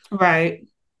name. Yeah. Right.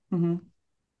 Mm-hmm.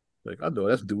 Like I know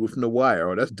that's dude from The Wire,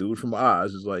 or that's dude from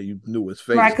Oz. It's like you knew his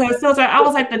Right. face. Because so I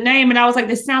was like the name and I was like,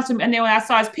 this sounds familiar. And then when I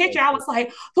saw his picture, I was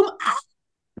like, from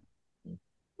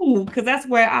because that's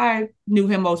where I knew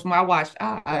him most when I watched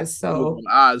Oz. He was So on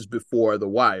Oz before The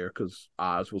Wire because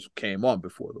Oz was came on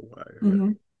before The Wire. Yeah.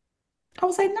 mhm. I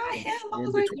was like, not him. I In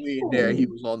was like, between there, he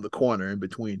no. was on the corner in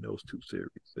between those two series.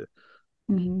 Yeah.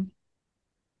 Mm-hmm.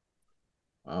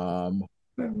 Um,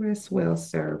 But rest well,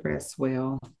 sir. Rest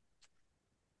well.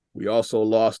 we also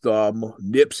lost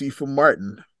Nipsey from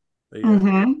Martin. Yeah,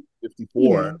 Mm-hmm.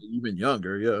 54, Yeah. even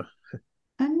younger. Yeah,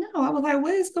 I know. I was like,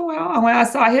 what is going on? When I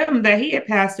saw him that he had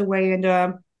passed away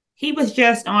and he was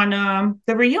just on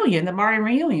the reunion, the Martin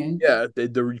reunion. yeah.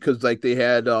 Because like they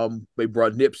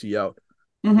brought Nipsey out. With,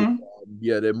 Mm-hmm.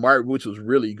 yeah, the Martin, which was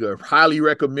really good. Highly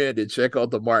recommended. Check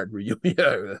out the Martin reunion.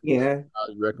 Yeah, Yeah.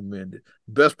 highly recommended.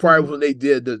 Best part was Mm-hmm. when they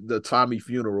did the Tommy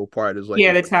funeral part. Is like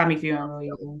Yeah, the the Tommy that funeral.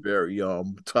 was Yeah. very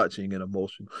touching and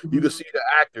emotional. You Mm-hmm. can see the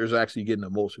actors actually getting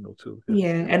emotional too. Yeah,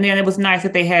 Yeah. And then it was nice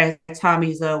that they had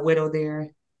Tommy's widow there,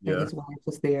 that yeah, his wife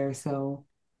was there. So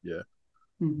yeah.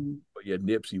 mhm. But yeah,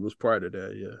 Nipsey was part of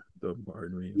that. Yeah, the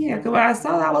Martin Yeah, reunion. because when I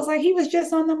saw that, I was like, he was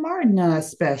just on the Martin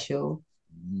special.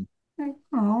 Mhm. Like,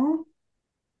 oh,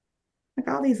 like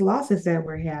all these losses that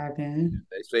we're having.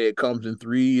 They say it comes in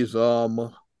threes.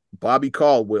 Bobby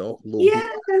Caldwell, little blue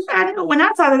Yes, I know. When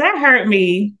I saw that, that hurt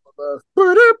me.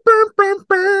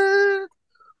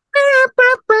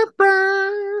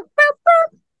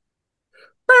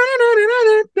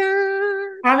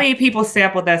 How many people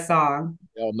sampled that song?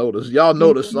 Y'all know this. Y'all know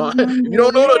You the song. If you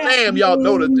don't know the know name, y'all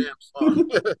know the that. damn song.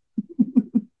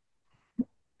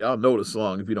 Y'all know the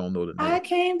song if you don't know the name. I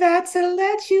came back to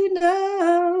let you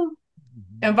know.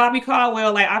 And Bobby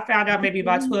Caldwell, like I found out maybe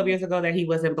about 12 years ago that he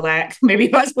wasn't black. Maybe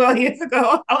about 12 years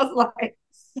ago. I was like,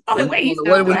 wait, he's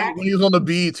not black. When he was on the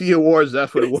BET Awards,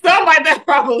 that's what it was. Something like that,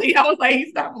 probably. I was like,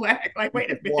 he's not black. Like, He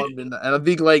wait a minute. performed and I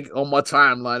think like on my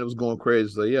timeline it was going crazy.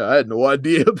 So yeah, I had no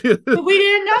idea. We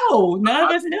didn't know. None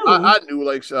of us knew. I knew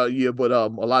like yeah, but a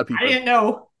lot of I people. didn't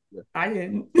know. Yeah. I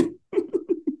didn't.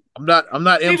 I'm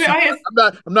not Even MC on his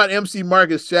I'm not MC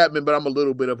Marcus Chapman, but I'm a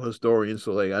little bit of a historian,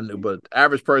 so like I knew, but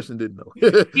average person didn't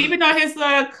know. even on his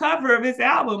cover of his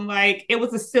album, like it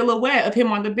was a silhouette of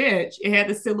him on the bench. It had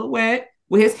the silhouette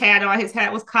with his hat on. His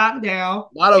hat was cocked down,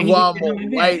 A lot and of he was sitting on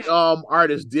the white bench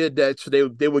artists did that so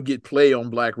they would get play on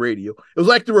black radio. It was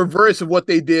like the reverse of what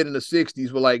they did in the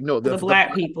 60s, but like no, for the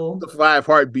black people. the five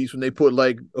heartbeats when they put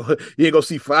like you ain't gonna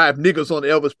see five niggas on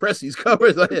Elvis Presley's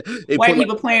covers. Like, they White put like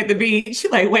people playing at the beach.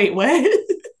 Like, wait, what?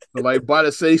 like by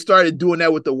the say he started doing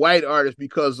that with the white artists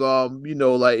because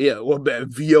like yeah well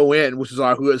VON which is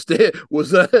our hood state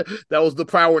was that was the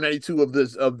Power 92 of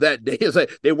this of that day. It's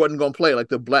like they wasn't gonna play like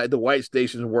the white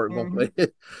stations weren't gonna Mm-hmm. play.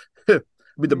 I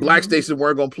mean the black Mm-hmm. stations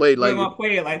weren't gonna play We're gonna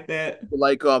play it like that.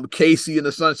 Casey and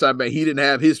the Sunshine Band. He didn't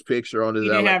have his picture on his He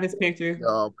didn't like have his picture.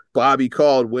 Bobby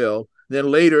Caldwell. Then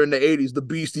later in the 80s, the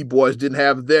Beastie Boys didn't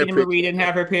have their Tina picture. Marie didn't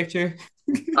have her picture.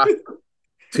 Uh,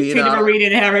 Tina Tina, Marie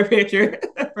didn't have her picture.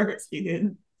 At first, she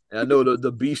didn't. I know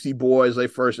the Beastie Boys. They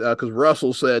first because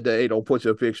Russell said that hey, don't put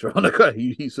your picture on the cut.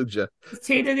 He suggested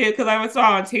Tina did because I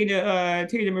saw Tina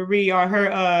Marie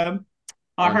on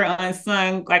on her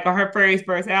unsung like on her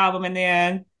first album, and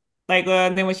then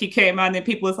then when she came out, and then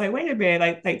people was like, wait a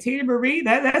minute, like Tina Marie,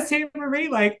 that's Tina Marie.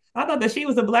 Like I thought that she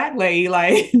was a black lady,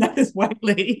 like not this white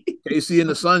lady. Casey and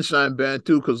the Sunshine Band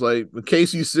too. Because like when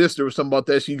Casey's sister was something about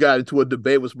that, she got into a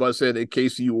debate with somebody saying that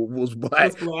Casey was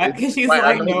black. Was black, and she's I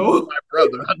like, know he's no. my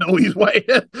brother. I know he's white.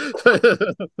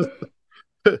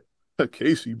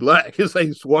 Casey Black. His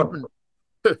ain't swarming.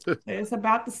 It's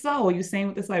about the soul. You sing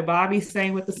with this like Bobby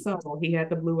sang with the soul. He had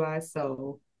the blue eyed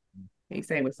soul. He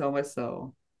sang with so much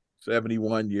soul.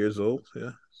 71 years old.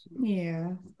 Yeah.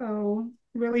 Yeah. So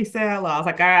really sad loss.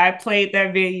 Like I played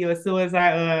that video as soon as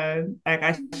I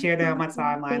shared that on my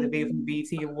timeline, the video from the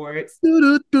BT Awards.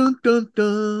 And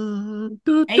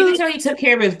you can tell he took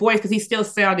care of his voice because he still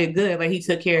sounded good. Like he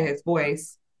took care of his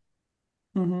voice.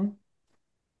 Mm-hmm.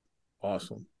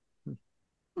 Awesome.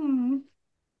 Mm-hmm.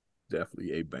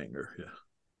 Definitely a banger.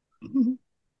 Yeah. Mm-hmm.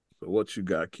 So what you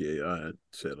got, kid? I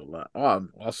said a lot.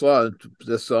 I saw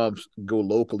this go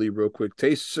locally real quick.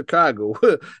 Taste Chicago.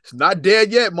 It's not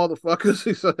dead yet,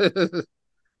 motherfuckers.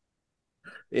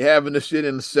 They having the shit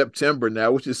in September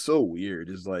now, which is so weird.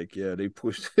 It's like, yeah, they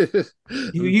pushed Do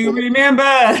you remember?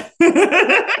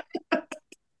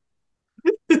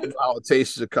 how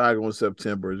Taste Chicago in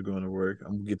September is going to work.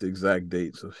 I'm gonna get the exact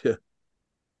date. So yeah,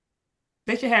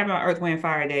 They should have it on Earth, Wind,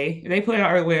 Fire Day. If they put it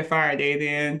on Earth, Wind, Fire Day,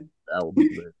 then that would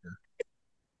be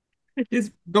lit.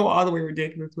 just go all the way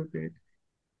ridiculous with it.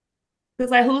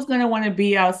 Because like, who's gonna want to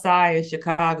be outside in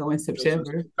Chicago in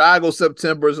September? Chicago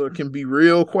September can be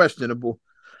real questionable.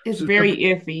 It's September very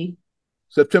iffy.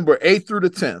 September 8th through the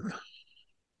 10th.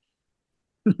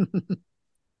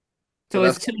 So So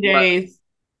that's it's 2 days.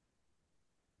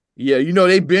 why. Yeah,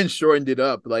 they've been shortened it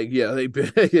up. Like, yeah, they've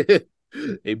been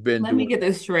they've been Let me doing get that.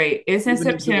 this straight. It's in Even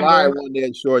the July September one, they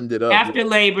had shortened it up. Yeah, after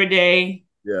Labor Day,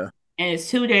 yeah, and it's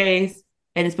 2 days,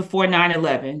 and it's before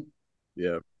 9/11.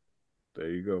 yeah. There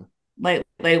you go. Like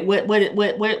what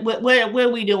are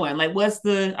we doing? Like what's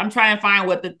the I'm trying to find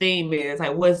what the theme is.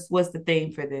 Like what's the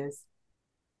theme for this?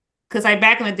 Because like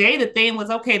back in the day, the theme was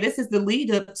okay, this is the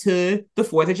lead up to the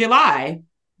 4th of July.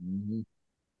 Hmm.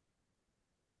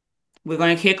 We're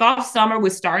gonna kick off summer. We're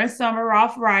starting summer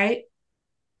off right.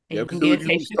 And Yeah, you can because it would get a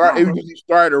usually taste of start. It would Chicago. usually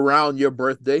start around your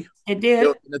birthday. It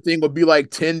did. The thing would be like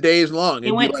 10 days long. It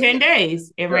It'd be went like, 10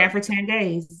 days. It yeah, ran for 10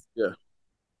 days. yeah.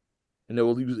 And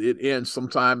it ends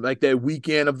sometime like that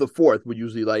weekend of the fourth. Would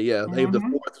usually like, yeah, if the Mm-hmm.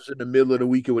 fourth was in the middle of the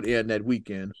week, it would end that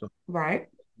weekend. So Right.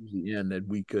 usually end that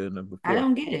weekend of the I fourth.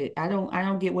 don't get it. I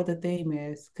don't get what the theme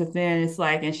is. Cause then it's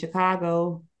like in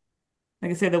Chicago,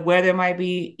 like I said, the weather might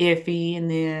be iffy, and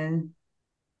then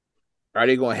Are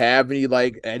they gonna have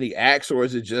any acts, or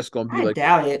is it just gonna be I like,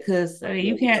 doubt it. Cause I mean,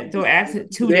 yeah, you can't throw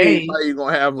acid 2 days? two How you days.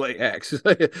 gonna have like acts?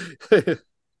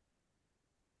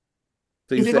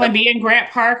 So you Is it said going to be in Grant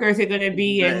Park or is it going to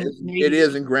be in it maybe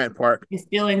is in Grant Park. it's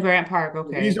still in Grant Park? The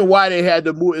Okay. reason why they had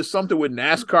to move is something with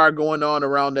NASCAR going on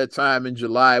around that time in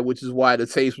July, which is why the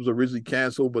taste was originally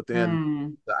canceled. But then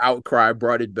Hmm. the outcry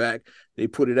brought it back. They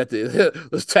put it at the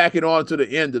let's tack it on to the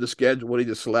end of the schedule. Where they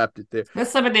just slapped it there.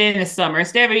 Let's summer the end of summer.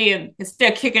 Instead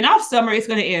of kicking off summer, it's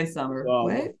going to end summer. Um,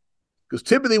 What? because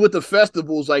typically with the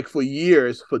festivals, like for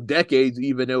years, for decades,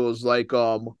 even it was like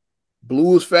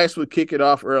Blues Fest would kick it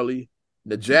off early,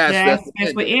 the Jazz Fest Jazz would Fest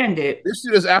end would it. end it. This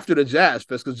year is after the Jazz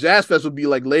Fest because Jazz Fest would be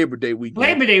like Labor Day weekend.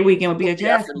 Labor Day weekend would It be would a be jazz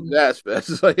after the fest. Jazz Fest.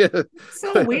 It's like,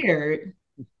 So weird.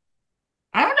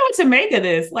 I don't know what to make of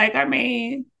this. Like, I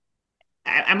mean,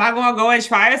 am I going to go and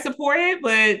try to support it?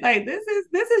 But like, this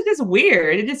is just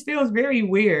weird. It just feels very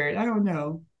weird. I don't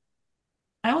know.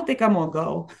 I don't think I'm gonna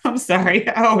go. I'm sorry.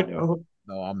 I don't know.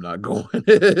 no, I'm not going.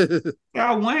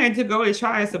 I wanted to go and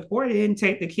try and support it and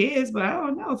take the kids, but I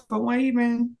don't know if I want to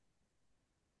even.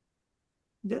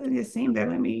 Doesn't it seem that?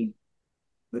 Let me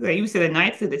look at you said the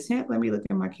 9th to the 10th. Let me look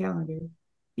at my calendar.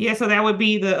 Yeah, so that would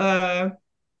be the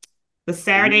the,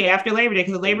 week, Saturday after Labor Day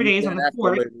because the Labor Day is on weekend the after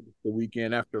 4th.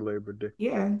 Labor Day.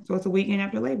 Yeah, so it's a weekend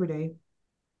after Labor Day.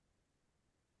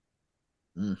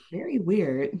 Mm. Very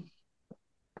weird.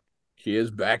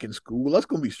 Kids back in school. That's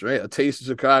gonna be straight. A taste of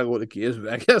Chicago with the kids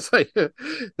back. That's like the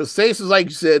taste is like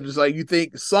you said. It's like you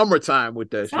think summertime with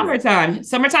that shit.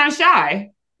 Summertime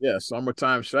shy. Yeah,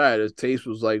 summertime shy. The taste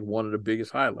was like one of the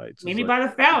biggest highlights. It's Maybe like by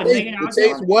the fountain, hanging the out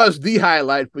taste there. was the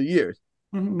highlight for years.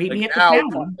 Meet Like me at the now,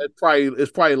 fountain. it's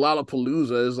probably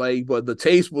Lollapalooza. It's like, but the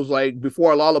taste was like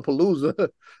before Lollapalooza.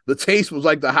 The taste was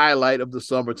like the highlight of the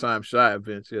summertime shy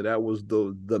events. Yeah, that was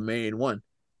the main one.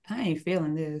 I ain't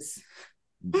feeling this.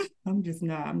 I'm just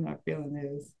not. I'm not feeling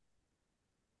this.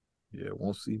 Yeah,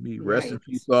 won't see me. Rest in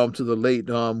peace Yikes. to the late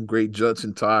great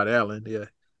Judson Todd Allen. Yeah,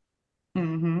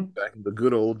 Mm-hmm. back in the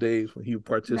good old days when he would That's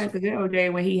participate. a good old day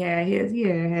when he had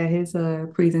his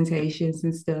presentations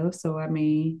and stuff. So I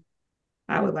mean,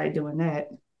 I would like doing that.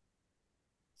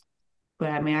 But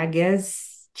I mean, I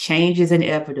guess change is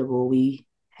inevitable. We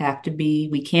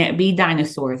can't be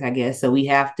dinosaurs, I guess. So we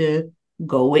have to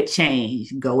go with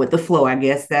change, go with the flow. I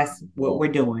guess that's what Well, we're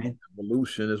doing.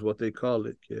 evolution is what they call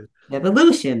it, kid.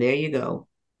 Evolution. There you go.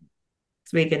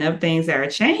 Speaking of things that are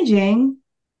changing,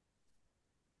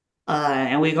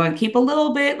 and we're going to keep a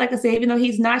little bit, like I said, even though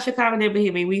he's not Chicago, but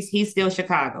he's still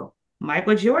Chicago.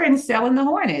 Michael Jordan selling the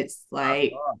Hornets. I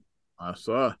Like, saw. I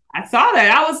saw. I saw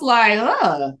that. I was like,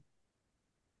 I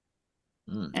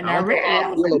and I don't know read how it. I I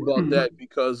was feel like, about that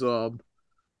because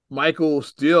Michael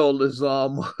still is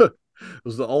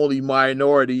was the only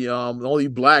minority the only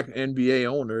black NBA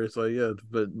owner. So yeah,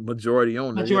 but majority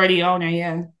owner, yeah, majority owner.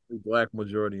 Yeah, black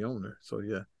majority owner. So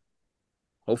yeah,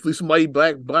 hopefully somebody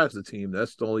black buys the team.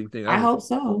 That's the only thing I I would. hope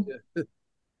so. Yeah.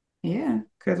 Yeah,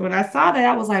 because when I saw that,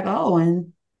 I was like, oh,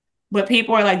 and but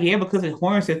people are like, yeah, because the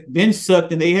Hornets have been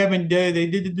sucked and they haven't done they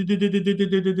did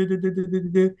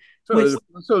which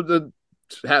So the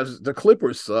has the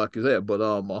Clippers suck, is that? But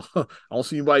I don't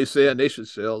see anybody saying they should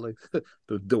sell like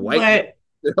the white but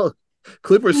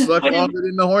Clippers suck but longer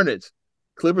than the Hornets.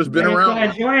 Clippers been but around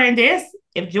longer.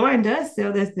 If Jordan does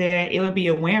sell this, then it would be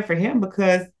a win for him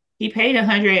because he paid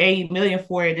 180 million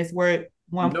for it. It's worth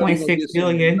You know you're gonna 1.6 get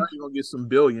some. You know billion. you're gonna get some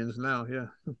billions now. Yeah.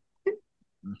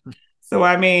 So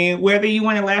I mean, whether you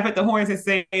want to laugh at the Hornets and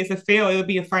say it's a fail, it would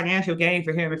be a financial gain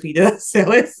for him if he does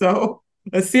sell it. So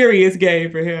a serious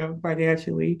gain for him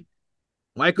financially.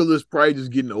 Michael is probably just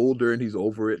getting older and he's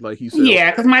over it. Like he said,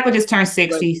 Yeah, because Michael just turned like,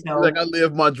 60, he's like so I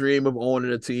live my dream of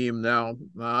owning a team now.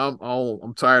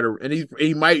 I'm tired of, and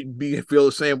he might be feel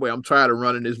the same way. I'm tired of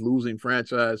running this losing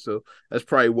franchise. So that's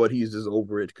probably what he's just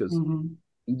over it because mhm.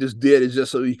 he just did it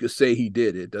just so he could say he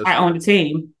did it. That's I what own the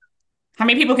team. How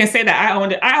many people can say that I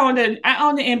owned it? I owned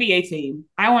the NBA team.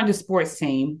 I owned the sports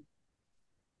team.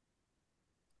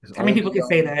 it's How many only people can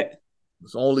say that?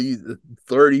 it's only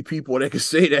 30 people that can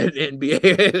say that in the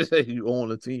NBA you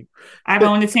own a team. I've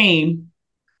owned the team.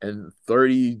 And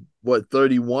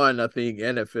 31 I think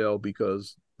NFL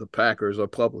because the Packers are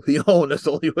publicly owned. That's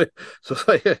the only way. So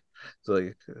it's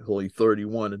like only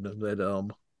 31 and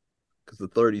that because the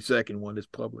 32nd one is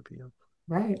publicly owned.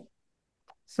 Right.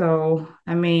 So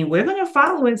I mean, we're gonna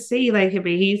follow and see. Like, I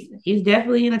mean, he's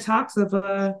definitely in the talks of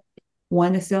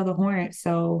wanting to sell the Hornets.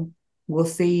 So we'll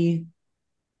see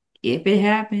if it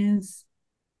happens.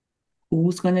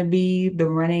 Who's gonna be the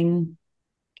running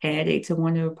candidate to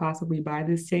want to possibly buy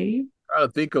this team? Trying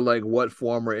to think of like what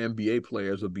former NBA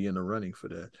players would be in the running for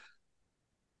that.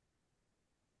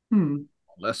 Hmm.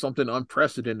 Unless something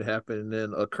unprecedented happened, and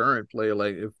then a current player,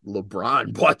 like if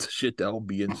LeBron bought the shit, that would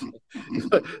be insane.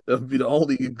 That would be the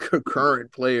only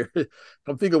current player.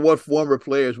 I'm thinking what former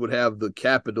players would have the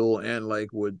capital and like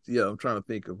would yeah. I'm trying to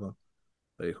think of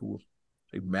like who.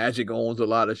 Like Magic owns a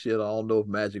lot of shit. I don't know if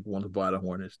Magic wants to buy the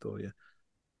Hornets though. Yeah,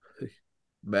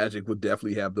 Magic would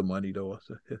definitely have the money though.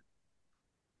 So, yeah.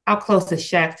 How close is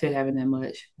Shaq to having that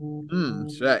much?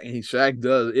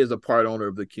 Shaq is a part owner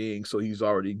of the King, so he's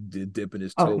already dipping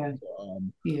his toe Okay.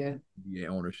 Yeah. yeah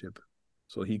ownership.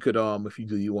 So he could if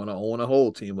you want to own a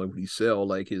whole team, like he sell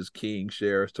like his King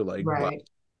shares to like buy. Right.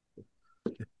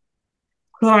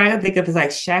 Well, I don't think if it's like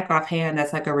Shaq offhand,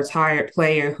 that's like a retired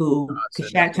player who,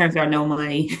 because That's Shaq turns out no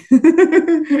money. He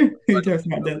turns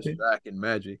out nothing. Shaq and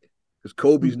Magic because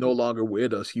Kobe's no longer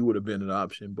with us. He would have been an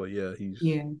option, but yeah, he's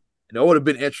Yeah. and it would have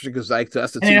been interesting because like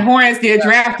that's the And then team. Hornets did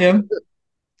draft him.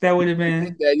 That would have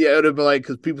been. That, yeah, it would have been like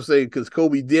because people say because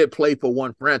Kobe did play for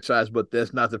one franchise, but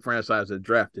that's not the franchise that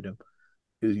drafted him.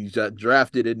 He got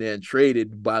drafted and then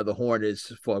traded by the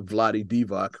Hornets for Vlade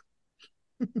Divac.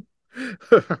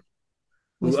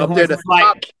 Which the Up there, Hornets the was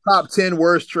top like, top 10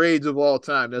 worst trades of all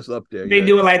time. That's up there. they Yeah,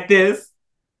 do it like this.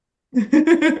 they're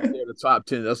the top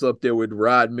 10. That's up there with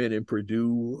Rodman and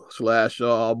Purdue slash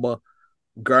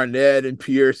Garnett and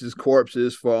Pierce's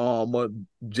corpses for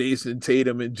Jason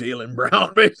Tatum and Jaylen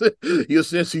Brown. Basically, he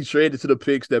essentially traded to the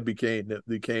picks that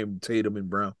became Tatum and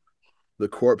Brown. The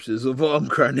corpses of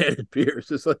Garnett and Pierce.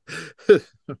 It's like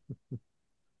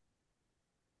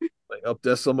up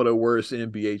there, some of the worst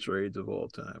NBA trades of all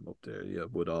time up there. Yeah,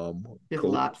 with Just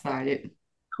lopsided.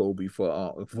 Kobe for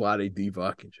Vlade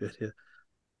Divac and shit. Yeah.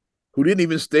 Who didn't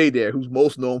even stay there, who's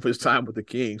most known for his time with the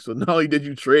Kings. So not only did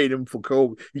you trade him for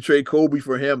Kobe, you trade Kobe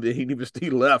for him, then he didn't even stay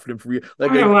left him for you. I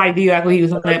have no idea when he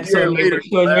was on that a year episode Married later, with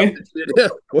Children.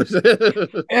 What's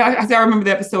that? I still remember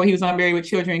the episode he was on Married with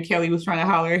Children and Kelly was trying to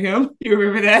holler at him. You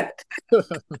remember that?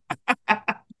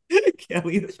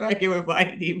 Kelly was trying to get with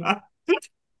Vladimir.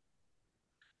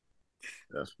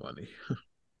 That's funny.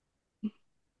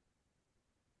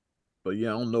 But yeah,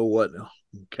 I don't know what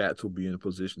cats will be in a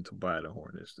position to buy the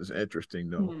Hornets. It's interesting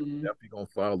though. Definitely gonna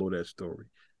follow that story.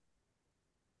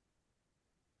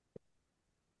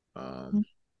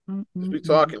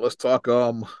 Let's talk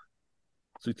so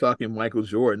we talking Michael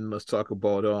Jordan. Let's talk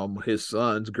about his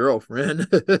son's girlfriend.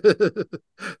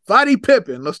 Thottie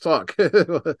Pippen. Let's talk.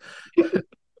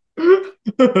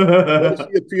 What did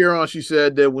she appear on? She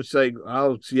said that was like,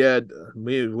 oh, she had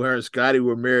me and her and Scotty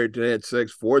were married. They had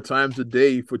sex 4 times a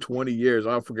day for 20 years.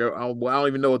 I forget. I don't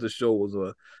even know what the show was.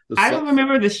 I don't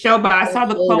remember the show, but I saw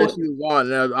the quote. She was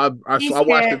on. And I watched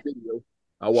the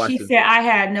video. She said, I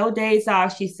had no days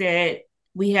off. She said,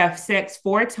 we have sex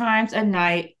 4 times a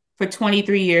night for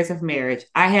 23 years of marriage.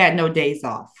 I had no days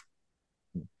off.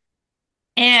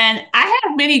 And I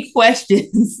have many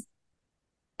questions.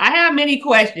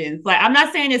 Like, I'm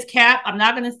not saying it's cap. I'm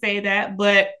not going to say that,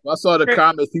 but I saw the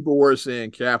comments. People were saying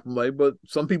cap. I'm like, but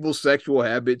some people's sexual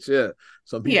habits, yeah.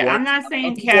 Some people. Yeah, I'm not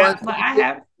saying cap, but I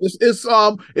have.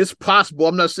 It's possible.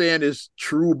 I'm not saying it's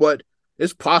true, but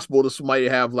it's possible that somebody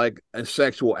have like a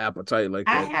sexual appetite like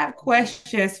that. I have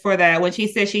questions for that when she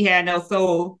said she had no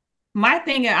soul. My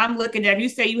thing I'm looking at, you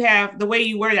say you have the way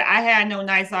you worded, I had no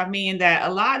nights off, meaning that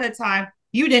a lot of the time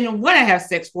you didn't want to have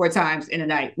sex 4 times in a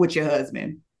night with your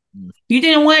husband. You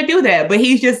didn't want to do that, but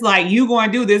he's just like, you going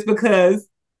to do this because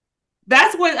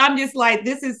that's what I'm just like,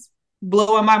 this is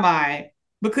blowing my mind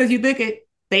because you look at,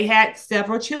 they had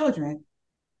several children.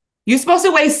 You're supposed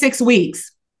to wait 6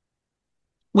 weeks.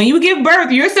 When you give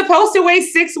birth, you're supposed to wait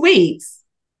 6 weeks.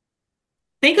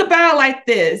 Think about it like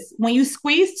this. When you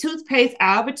squeeze toothpaste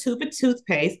out of a tube of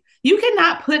toothpaste, you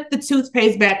cannot put the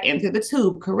toothpaste back into the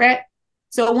tube, correct?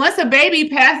 So once a baby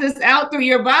passes out through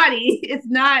your body, it's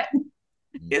not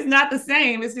the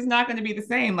same. It's just not going to be the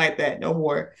same like that no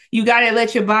more. You got to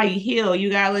let your body heal. You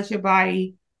got to let your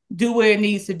body do what it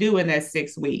needs to do in that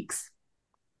 6 weeks.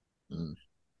 Mm.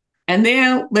 And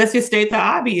then let's just state the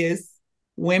obvious.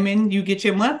 Women, you get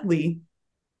your monthly.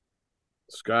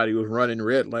 Scotty was running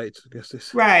red lights. I guess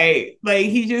this. Right. Like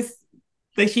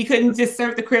she couldn't just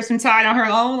surf the Crimson Tide on her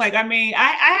own. Like, I mean,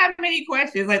 I have many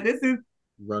questions. Like this is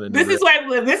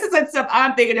like stuff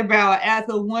I'm thinking about as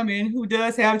a woman who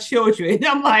does have children.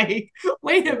 I'm like,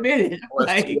 wait a minute.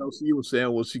 Like, TLC was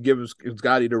saying, was she giving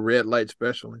Scotty the red light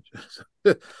special?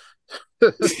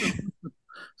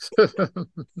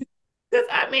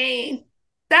 I mean,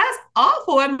 that's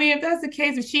awful. I mean, if that's the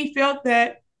case, if she felt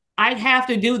that I'd have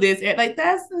to do this, like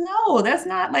that's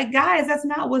not like, guys, that's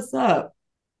not what's up.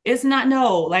 It's not,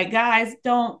 no, like, guys,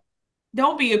 don't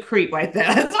be a creep like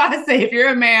that. That's why I say, if you're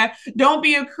a man, don't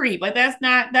be a creep. Like that's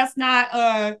not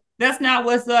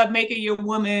what's up making your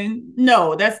woman.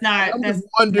 No, that's not. I'm just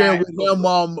wondering with your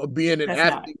mom being an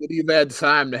athlete, would even had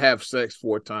time to have sex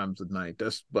 4 times a night.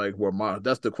 That's like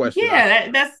that's the question.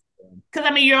 Yeah, that's because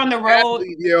I mean, you're on the road.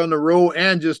 You're on the road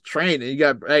and just training. You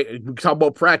got, we talk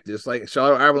about practice, like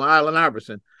Charlotte Allen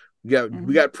Iverson.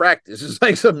 We got practice. It's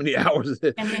like so many hours.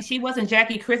 And then she wasn't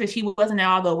Jackie Christie. She wasn't at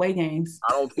all the away games.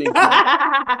 I don't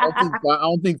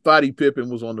think Thottie Pippen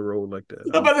was on the road like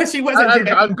that. But she wasn't.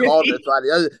 I'd call her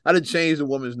Thottie. I'd have changed the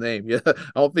woman's name. Yeah, I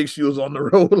don't think she was on the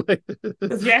road like that.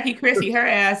 Because Jackie Christie, her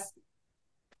ass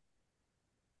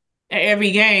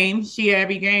every game. She had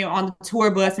every game on the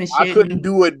tour bus and shit. I couldn't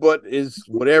do it, but is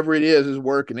whatever it is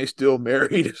working. They still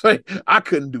married. It's like I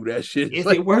couldn't do that shit. Is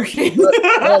it working?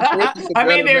 I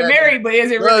mean, they're married, but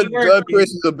is it really working? Doug Chris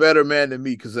is a better man than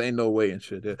me because there ain't no way and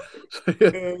shit.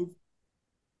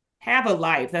 Have a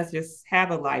life. That's just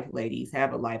have a life, ladies.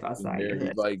 Have a life outside your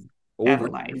hood. Like over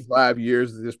 5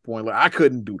 years at this point. Like I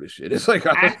couldn't do this shit. It's like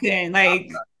I couldn't. Like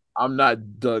I'm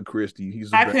not Doug Christie.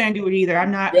 I couldn't do it either. I'm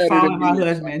not following my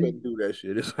husband. I couldn't do that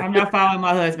shit. Like, I'm not following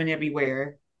my husband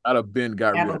everywhere. I'd have been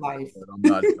got rid of life. But I'm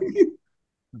not.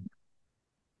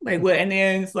 Like what? And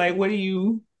then it's like, what do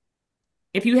you?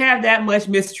 If you have that much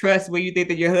mistrust where you think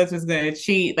that your husband's gonna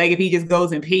cheat, like if he just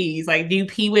goes and pees, like do you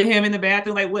pee with him in the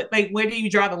bathroom? Like what? Like where do you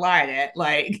draw the line at?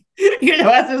 Like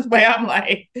that's just why I'm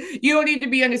like, you don't need to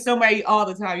be under somebody all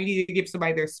the time. You need to give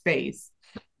somebody their space.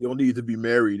 You don't need to be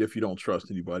married if you don't trust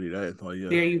anybody. That's all. Yeah.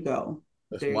 There you go.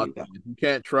 That's there you go. If you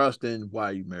can't trust, then why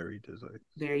are you married? Like,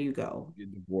 there you go.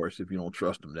 Get divorced if you don't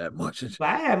trust them that much. But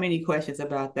I have many questions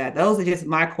about that. Those are just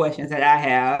my questions that I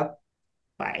have.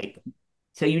 Like,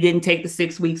 so you didn't take the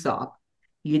 6 weeks off.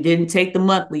 You didn't take the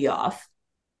monthly off.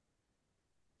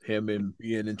 Him and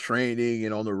being in training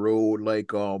and on the road,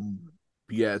 like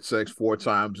he had sex 4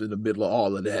 times in the middle of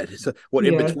all of that. It's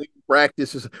in between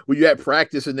practices. When you had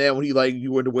practice and then when you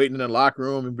were waiting in the locker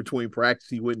room in between practice,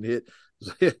 he wouldn't hit.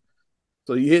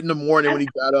 So you hit in the morning when he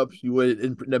got up. You would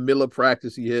in the middle of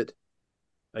practice. He hit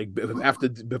like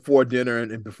before dinner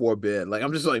and before bed. Like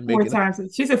I'm just like 4 times.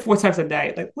 She said 4 times a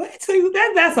day. Like what? So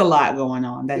that's a lot going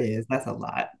on. That's a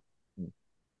lot.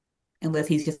 Unless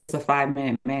he's just a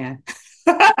 5-minute man.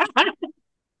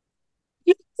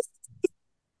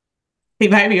 He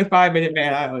might be a 5-minute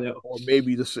man. I don't know. Or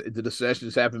maybe the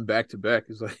sessions happen back to back.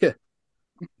 It's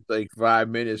like 5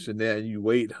 minutes, and then you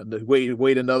wait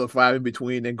another 5 in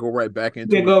between, then go right back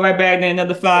into. Then go right back, then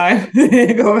another 5,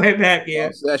 go right back.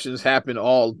 Yeah, sessions happen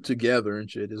all together and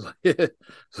shit. It's like,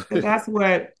 so that's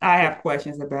what I have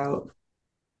questions about.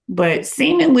 But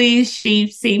seemingly,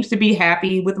 she seems to be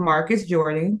happy with Marcus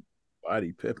Jordan.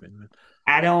 Body Pippen, man.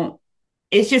 I don't.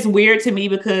 It's just weird to me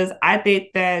because I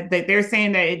think that they're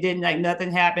saying that it didn't, like,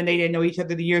 nothing happened. They didn't know each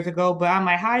other years ago. But I'm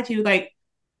like, how did you, like,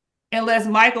 unless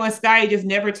Michael and Scotty just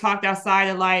never talked outside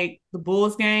of, like, the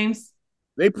Bulls games?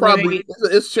 They probably,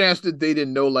 it's a chance that they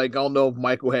didn't know. Like, I don't know if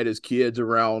Michael had his kids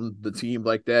around the team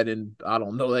like that. And I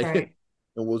don't know. Like, right.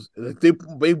 It was, they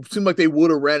seemed like they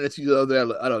would have ran into each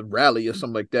other at a rally or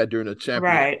something like that during a championship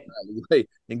rally. Like,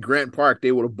 in Grant Park,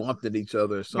 they would have bumped into each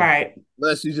other or something. Right.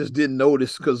 Unless you just didn't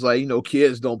notice because, like,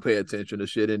 kids don't pay attention to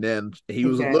shit. And then he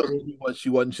was a little, she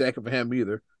wasn't checking for him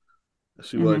either.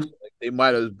 She was, like, they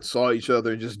might have saw each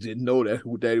other and just didn't know that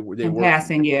they were.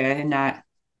 Passing, and not.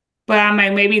 But I'm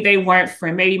like, maybe they weren't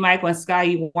friends. Maybe Michael and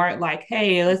Scotty weren't like,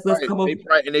 hey, let's come over.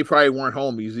 They probably weren't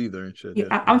homies either and shit.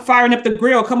 Yeah, I'm firing up the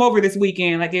grill. Come over this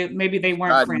weekend. Like maybe they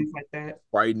weren't friends like that.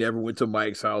 Probably never went to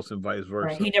Mike's house and vice versa.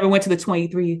 Right. He never went to the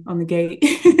 23 on the gate.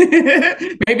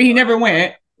 Maybe he never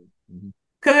went.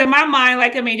 Because in my mind,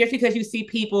 like, I mean, just because you see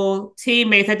people,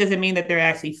 teammates, that doesn't mean that they're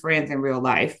actually friends in real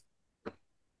life.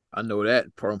 I know that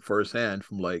from firsthand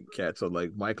from like cats of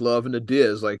like Mike Love and the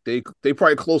Diz. Like they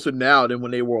probably closer now than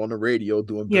when they were on the radio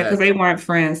doing Yeah, because back. they weren't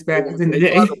friends They, back in the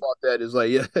they talk day. about that. It's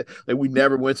like yeah, like we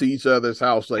never went to each other's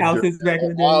house like during Houses back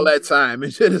in the all day. that time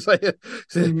and shit. It's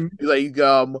Mm-hmm.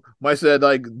 like Mike said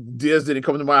like Diz didn't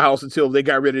come to my house until they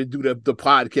got ready to do the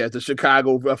podcast, the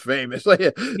Chicago Famous. Like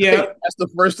Yep. that's the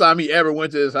first time he ever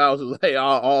went to his house. It was like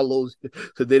all those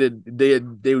so they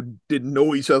didn't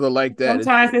know each other like that.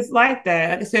 Sometimes it's like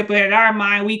that. Like I said, but in our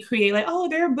mind, we create like, oh,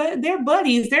 they're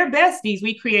buddies, they're besties.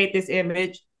 We create this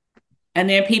image, and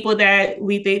then people that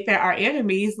we think that are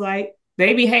enemies, like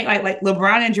they be hang like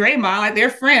LeBron and Draymond, like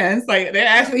they're friends, like they're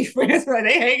actually friends, like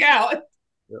they hang out.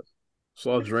 Yeah.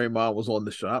 Saw Draymond was on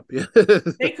the shop. Yeah.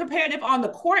 They competitive on the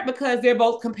court because they're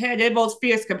both competitive, they're both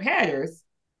fierce competitors.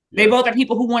 They Yeah. both are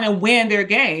people who want to win their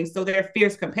games, so they're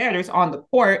fierce competitors on the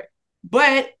court.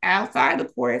 But outside the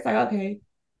court, it's like, okay,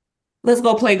 let's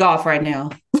go play golf right now.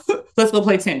 Let's go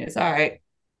play tennis. All right.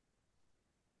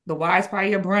 The wives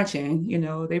probably are brunching,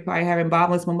 they probably having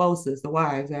bottomless mimosas. The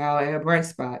wives are out at a brunch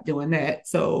spot doing that.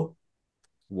 So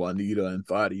Juanita and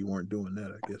Thottie weren't doing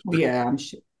that, I guess. But yeah, I'm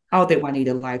sure. I don't think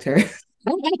Juanita liked her.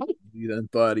 Juanita and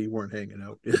Thottie weren't hanging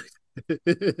out.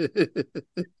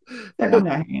 Like I'm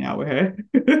not hanging out with her.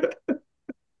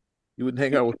 You wouldn't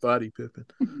hang out with Thottie Pippen.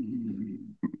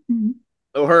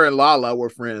 Oh, her and Lala were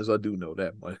friends. I do know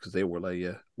that much because they were like,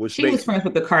 yeah. Which She was makes friends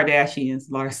with the Kardashians,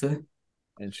 Larsa.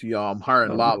 and she her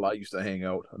and Lala used to hang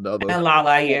out. Another And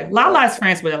Lala, yeah. Lala's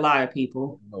friends with a lot of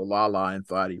people. Lala and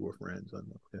Thottie were friends. I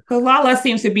know. Yeah. Because Lala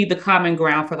seems to be the common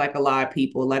ground for like a lot of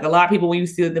people. Like a lot of people, when you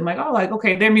see them, like, oh, like,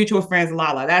 okay, they're mutual friends,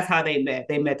 Lala. That's how they met.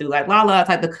 They met through like Lala is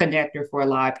like the connector for a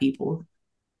lot of people.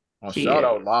 I'll She shout is.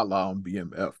 out Lala on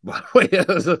BMF, by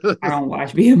the I way. don't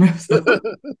watch BMF. So.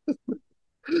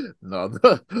 No,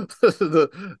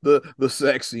 the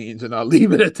sex scenes, and I'll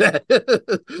leave it at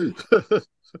that.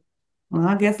 Well,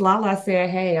 I guess Lala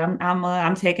said, "Hey,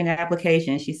 I'm taking the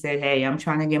application." She said, "Hey, I'm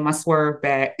trying to get my swerve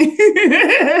back,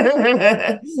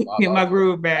 get my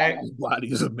groove back." Lala's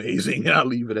body is amazing. I'll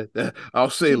leave it at that.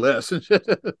 I'll say less. She's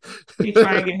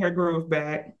trying to get her groove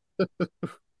back. But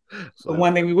So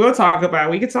one thing we will talk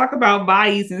about, we could talk about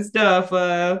bodies and stuff.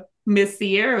 Miss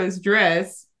Sierra's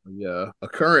dress. yeah, a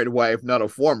current wife, not a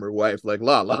former wife like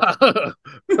Lala. A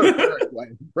current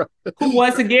wife. Who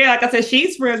once again, like I said,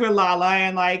 she's friends with Lala,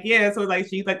 and like yeah, so like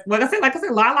she's like I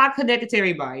said, Lala connected to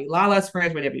everybody. Lala's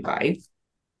friends with everybody.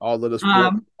 All the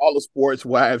sports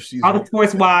wives she's All the married.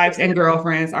 sports wives and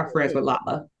girlfriends are friends with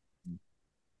Lala.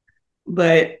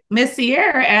 But Miss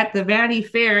Sierra at the Vanity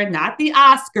Fair, not the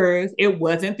Oscars. It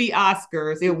wasn't the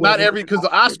Oscars. It Not wasn't every the because the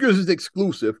Oscars. Oscars is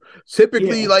exclusive.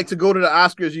 Typically, Yeah. like to go to the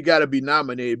Oscars, you got to be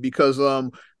nominated because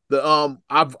the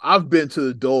I've been to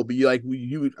the Dolby. Like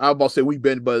I'm about to say we've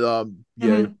been, but yeah,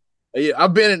 Mm-hmm. yeah,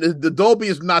 I've been in the Dolby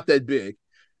is not that big. It,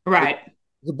 Right.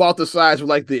 it's about the size of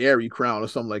like the Airy Crown or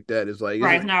something like that. It's like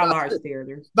Right. It's not a large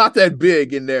theater. not that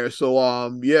big in there. So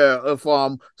yeah, if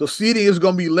so seating is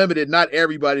gonna be limited. Not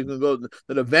everybody's gonna go to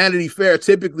the Vanity Fair.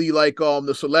 Typically, like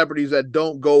the celebrities that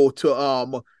don't go to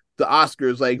the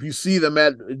Oscars, like if you see them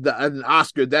at an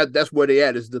Oscar, that's where they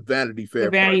at is the Vanity The Fair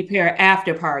part. Vanity Fair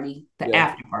after party. The Yeah,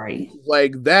 after party.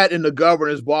 like that and the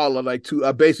Governor's Ball are like two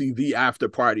basically the after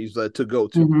parties to go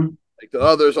to. Mm-hmm. Like the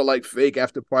others are like fake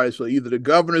after parties. So either the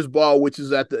Governor's Ball, which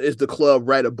is is the club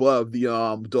right above the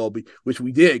Dolby, which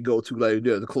we did go to, like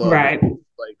the club, Right.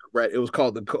 like right. It was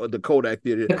called the Kodak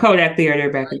Theater. The Kodak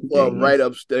Theater back in Right the club day. right Yes.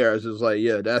 upstairs. It's like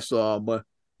yeah, that's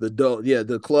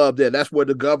the club there. That's where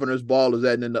the Governor's Ball is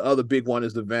at, and then the other big one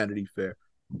is the Vanity Fair.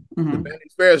 The Mm-hmm.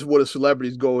 Vanity Fair is where the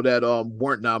celebrities go that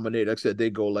weren't nominated. Like I said they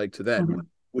go like to that Mm-hmm. one,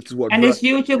 which is what And brought. it's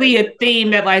usually a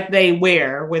theme that like they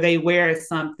wear, where they wear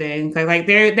something. Like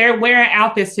they're wearing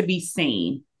outfits to be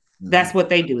seen. Mhm. That's what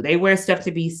they do. They wear stuff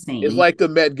to be It's seen. like the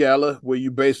Met Gala where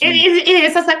you It basically is. It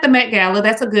is. It's like the Met Gala.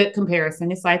 That's a good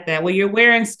comparison. It's like that, where you're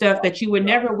wearing stuff that you would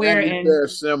never wear, Vanity and Fair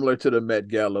is similar to the Met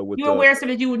Gala with you would the wear stuff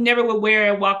that you would never would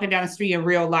wear walking down the street in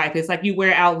real life. It's like you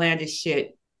wear outlandish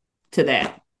shit to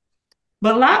that.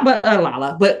 But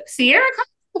Sierra kind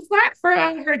of flat for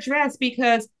her dress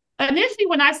because initially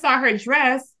when I saw her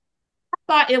dress, I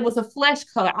thought it was a flesh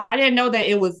color. I didn't know that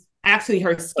it was actually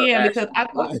her skin because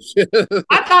actual I thought flash.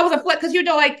 I thought it was a flesh because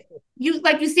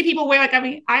like you see people wear like I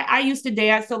mean I used to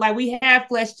dance so like we had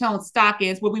flesh tone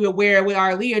stockings what we would wear with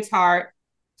our leotard.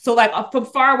 So like from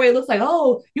far away it looks like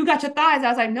oh you got your thighs. I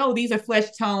was like no these are flesh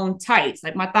tone tights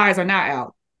like my thighs are not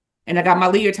out and I got my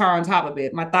leotard on top of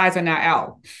it. My thighs are not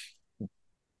out.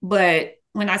 But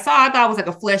when I saw, I thought it was like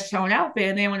a flesh tone outfit.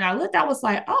 And then when I looked, I was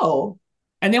like, oh,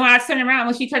 And then when I turned around,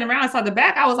 when she turned around, I saw the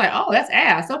back. I was like, "Oh, that's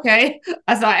ass." Okay,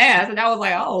 I saw ass, and I was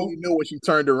like, "Oh, You know when she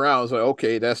turned around, it's like,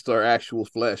 okay, that's their actual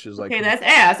flesh. It's like, okay, that's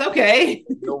ass." Okay,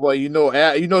 nobody, you know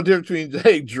the difference between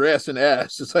hey, dress and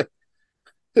ass. It's like,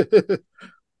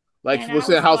 like and what's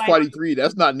I that was House like, Party 3?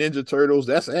 That's not Ninja Turtles.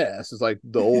 That's ass. It's like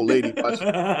the old lady watching.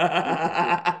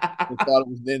 I thought it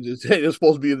was ninjas. Hey, they're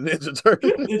supposed to be the Ninja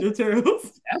Turtles. Ninja Turtles.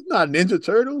 That's not Ninja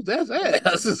Turtles. That's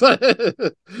ass. It's like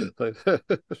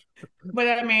But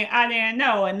I mean, I didn't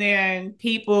know. And then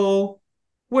people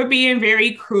were being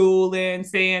very cruel and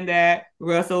saying that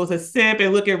Russell's a simp.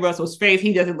 And look at Russell's face;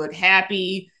 he doesn't look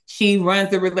happy. She runs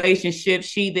the relationship.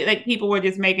 Like people were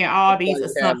just making all these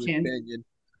everybody had an assumptions. opinion.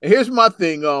 And here's my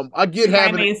thing. I get Everybody having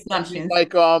an made opinion. assumptions.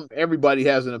 Like everybody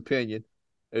has an opinion.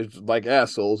 It's like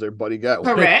assholes. Everybody got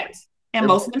one. Correct. And Everybody,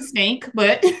 most of them stink,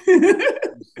 but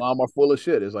Islam are full of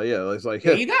shit. It's like yeah. It's like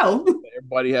there you go.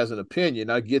 everybody has an opinion.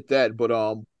 I get that, but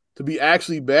to be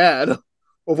actually bad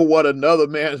over what another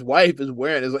man's wife is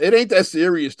wearing is like, it ain't that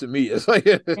serious to me. It's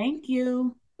Thank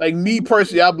you. like me Thank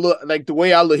personally, you. I look like the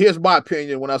way I look. Here's my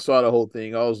opinion when I saw the whole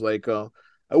thing. I was like,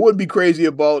 I wouldn't be crazy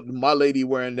about my lady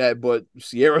wearing that, but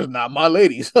Sierra's not my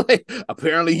lady. So like,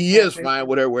 apparently he is Exactly. fine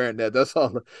with her wearing that. That's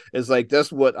all. It's like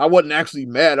that's what I wasn't actually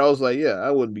mad. I was like, yeah,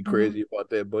 I wouldn't be Mm-hmm. crazy about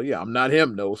that, but yeah, I'm not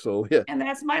him though. So yeah, And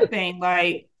that's my thing.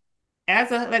 Like,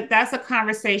 that's a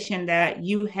conversation that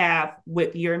you have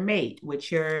with your mate,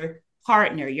 with your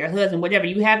partner, your husband, whatever.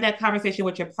 You have that conversation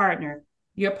with your partner.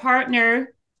 Your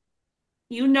partner,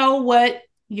 you know what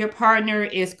your partner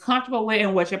is comfortable with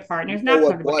and what your partner you is know not what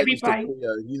comfortable with. buttons to put.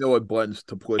 Yeah, you know what buttons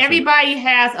to push them. Everybody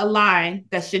has a line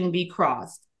that shouldn't be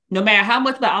crossed. No matter how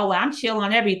much, like, oh, I'm chill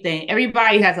on everything.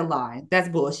 Everybody has a line. That's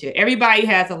bullshit. Everybody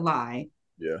has a line.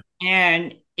 Yeah.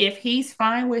 And if he's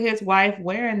fine with his wife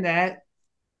wearing that,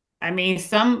 I mean,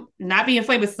 some not being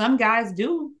funny, but some guys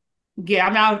do. Yeah,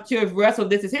 I'm not sure if Russell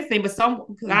this is his thing, but some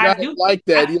Some guys guys do. like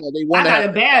that. I, You know, they want I to got have a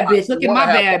the bad hot. bitch. They Look at want to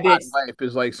my have the bad hot bitch. wife.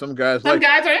 It's like some guys Some like,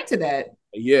 guys are into that.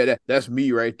 yeah, that's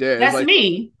me right there. It's That's like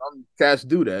me. some cats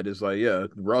do that. It's like, yeah,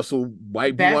 Russell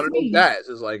might be one That's of those me. guys.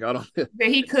 It's like I don't. That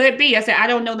he could be. I said I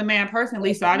don't know the man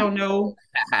personally, so I don't know.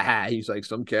 He's like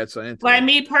some cats are into Like that.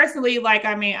 me personally, like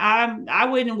I mean, I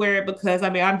wouldn't wear it because I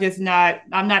mean I'm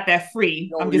not that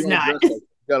free. I'm You just don't not. dress like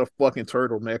you got a fucking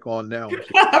turtleneck on now.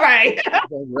 All right.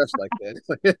 Don't dress like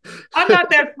that. I'm not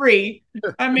that free.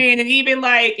 I mean, and even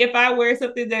like if I wear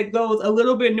something that goes a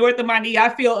little bit north of my knee, I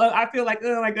feel like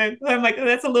oh my god, I'm like oh,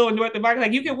 that's a little north of my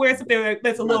like you can wear something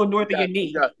that's a little north of your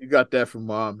knee. You got that from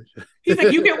mom. He's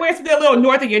like you can wear something a little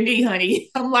north of your knee, honey.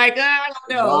 I'm like I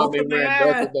don't Mom know. ain't wearing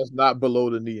nothing that's not below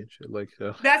the knee and shit like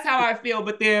that. That's how I feel.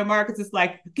 But then Marcus is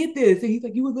like, get this. And he's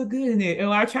like, you would look good in it. And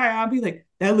when I try I'll be like,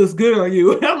 that looks good on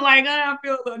you. And I'm like, I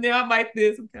feel now I'm like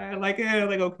this. I'm kind of like,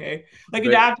 like, okay. Like,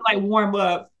 you know, I have to like warm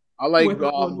up I like with a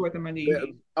little north of my knee.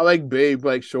 I like Babe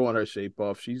like showing her shape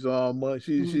off. She's Mm-hmm.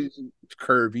 she's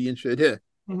curvy and shit. Yeah,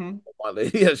 Mm-hmm. my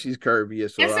lady, yeah, she's curvy. Yeah,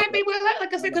 And so same thing with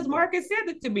like I said, because Marcus said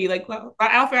it to me. Like my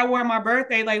outfit I wore on my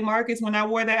birthday, like Marcus, when I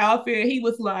wore that outfit, he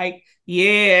was like,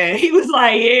 yeah. He was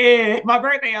like, yeah. My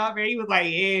birthday outfit, he was like,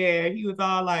 yeah. He was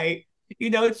all like,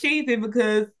 cheesing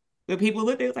because the people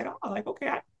looked at it, was like, oh, like, okay,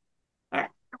 all right.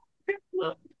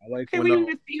 Look, I like okay, when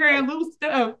we just see her I in loose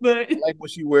stuff, but like when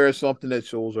she wears something that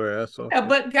shows her ass off. yeah,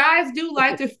 but guys do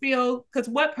like to feel because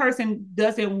what person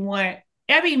doesn't want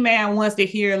every man wants to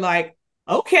hear like,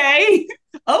 okay,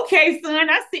 okay, son.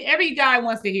 I see every guy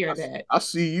wants to hear that. I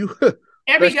see you,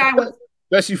 Every guy wants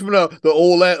especially from the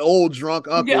old drunk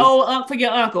your uncles. old for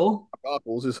your uncle.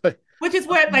 Uncles is like, Which is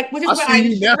I what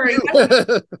see you, Aisha Curry.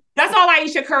 nephew. That's all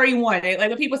Aisha Curry wanted. Like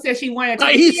when people said she wanted to,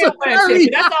 she Aisha didn't want a Curry.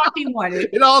 tip. That's all she wanted.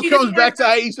 It all She just comes wanted back to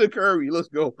Aisha Curry. Let's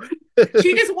go.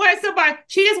 she just wanted somebody.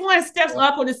 She just wanted Steph's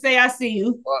uncle to say, "I see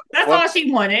you." That's all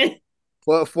she wanted.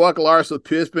 Fuck Larsa,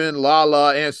 Pippen,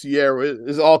 Lala, and Sierra.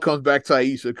 It all comes back to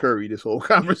Aisha Curry, this whole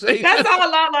conversation. That's all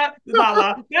La.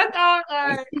 That's all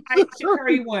Aisha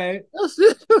Curry wanted. That's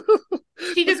it.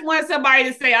 She just wanted somebody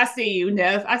to say, I see you,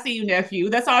 Neff. I see you, nephew.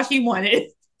 That's all she wanted.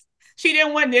 She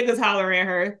didn't want niggas hollering at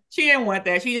her. She didn't want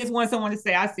that. She just wanted someone to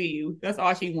say, I see you. That's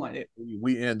all she wanted.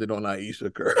 We ended on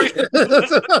Aisha Curry.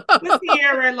 Let's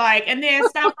Sierra like, and then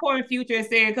stop quoting Future and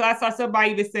saying, because I saw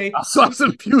somebody even say, I saw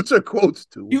some Future quotes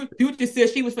too. Future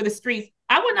said she was for the streets.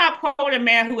 I would not quote a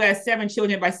man who has 7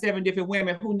 children by 7 different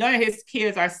women, who none of his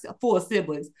kids are full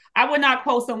siblings. I would not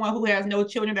quote someone who has no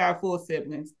children that are full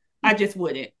siblings. I just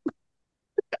wouldn't.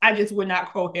 I just would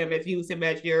not quote him if use him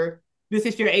as this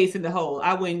is your ace in the hole.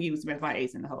 I wouldn't use him as my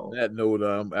ace in the hole. That note,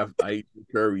 after Aisha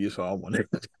Curry is all one.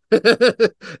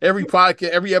 Every podcast,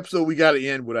 every episode, we got to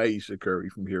end with Aisha Curry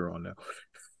from here on now.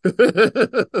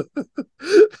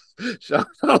 Shout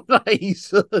out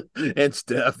Aisha and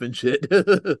Steph and shit.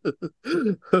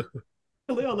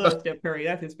 Khalil loves Steph Curry.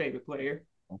 That's his favorite player.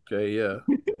 Okay, yeah.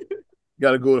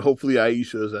 Got to go. Hopefully,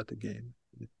 Aisha is at the game.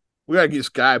 We gotta get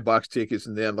skybox tickets,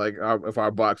 and then like if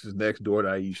our box is next door to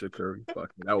Aisha Curry,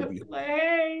 fuck that would be.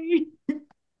 Play.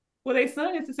 Well, their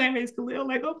son is the same age as Khalil.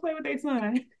 Like, go play with their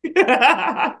son.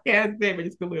 Yeah, the same age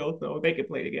as Khalil, so they can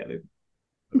play together.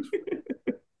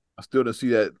 I still didn't see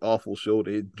that awful show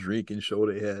they drinking show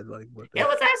they had. Like, what It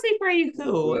was actually pretty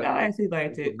cool. I actually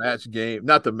liked the it. match game,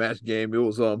 not the match game. It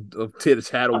was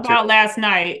Tattletale. About last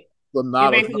night, it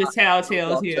Not basically was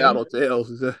Tattletales. Yeah,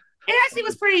 Tattletales. it actually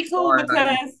was pretty cool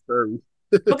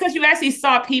because you actually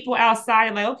saw people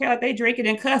outside, like, okay, like they drinking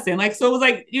and cussing, like, so it was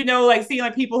like, like seeing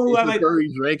like people who are like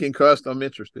Curry drinking cussed. I'm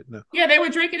interested now. Yeah, they were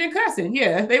drinking and cussing.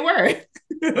 Yeah, they were.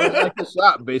 It's like the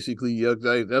shop, basically.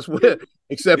 That's what.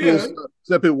 Except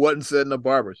it wasn't set in a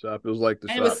barber shop. It was like the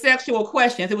shop. It was sexual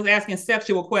questions. It was asking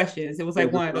sexual questions. It was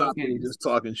like one of those games. Just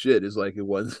talking shit. It's like it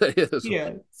wasn't.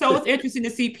 Yeah. So it's interesting to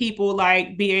see people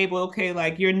like be able, okay,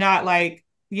 like you're not like,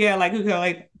 yeah, like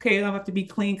okay, I don't have to be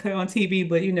clean cut on TV,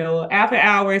 but after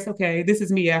hours, okay, this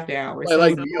is me after hours.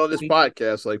 Like me on this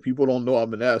podcast, like people don't know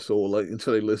I'm an asshole, like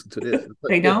until they listen to this.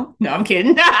 They don't? No, I'm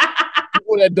kidding.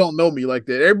 People that don't know me like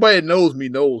that. Everybody that knows me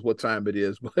knows what time it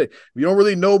is. But if you don't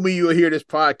really know me, you'll hear this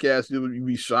podcast, you'll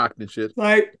be shocked and shit.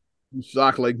 Like you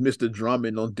shocked like Mr.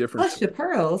 Drummond on different. Hush the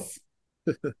pearls.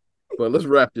 But let's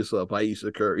wrap this up,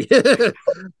 Aisha Curry.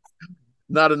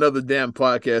 Not another damn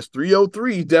podcast.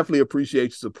 303 definitely appreciate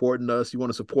you supporting us. You want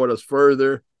to support us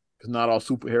further because not all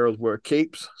superheroes wear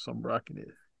capes, so I'm rocking it.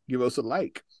 Give us a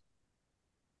like.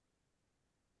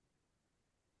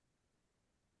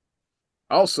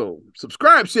 Also,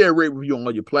 subscribe, share, rate, review on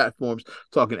all your platforms.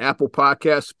 Talking Apple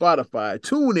Podcasts, Spotify,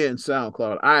 TuneIn,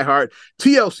 SoundCloud, iHeart,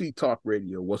 TLC Talk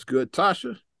Radio. What's good,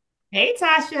 Tasha? Hey,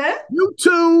 Tasha.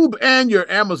 YouTube and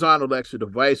your Amazon Alexa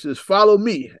devices. Follow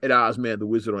me at Ozman the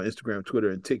Wizard on Instagram, Twitter,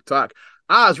 and TikTok.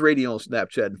 Oz Radio on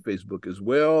Snapchat and Facebook as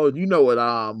well. You know what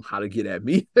how to get at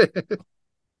me.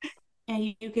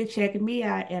 And you can check me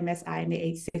out,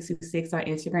 MSI8626 on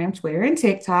Instagram, Twitter, and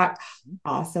TikTok.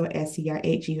 Also,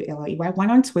 SCR8GULLEY1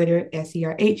 on Twitter,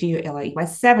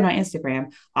 SCR8GULLEY7 on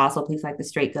Instagram. Also, please like the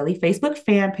Straight Gully Facebook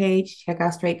fan page. Check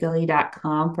out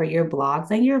straightgully.com for your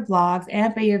blogs and your vlogs,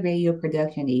 and for your video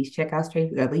production needs. Check out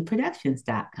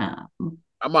straightgullyproductions.com.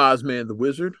 I'm Ozman the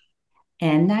Wizard.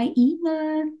 And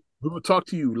Naima. We will talk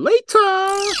to you later.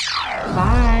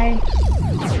 Bye.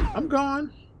 I'm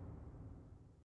gone.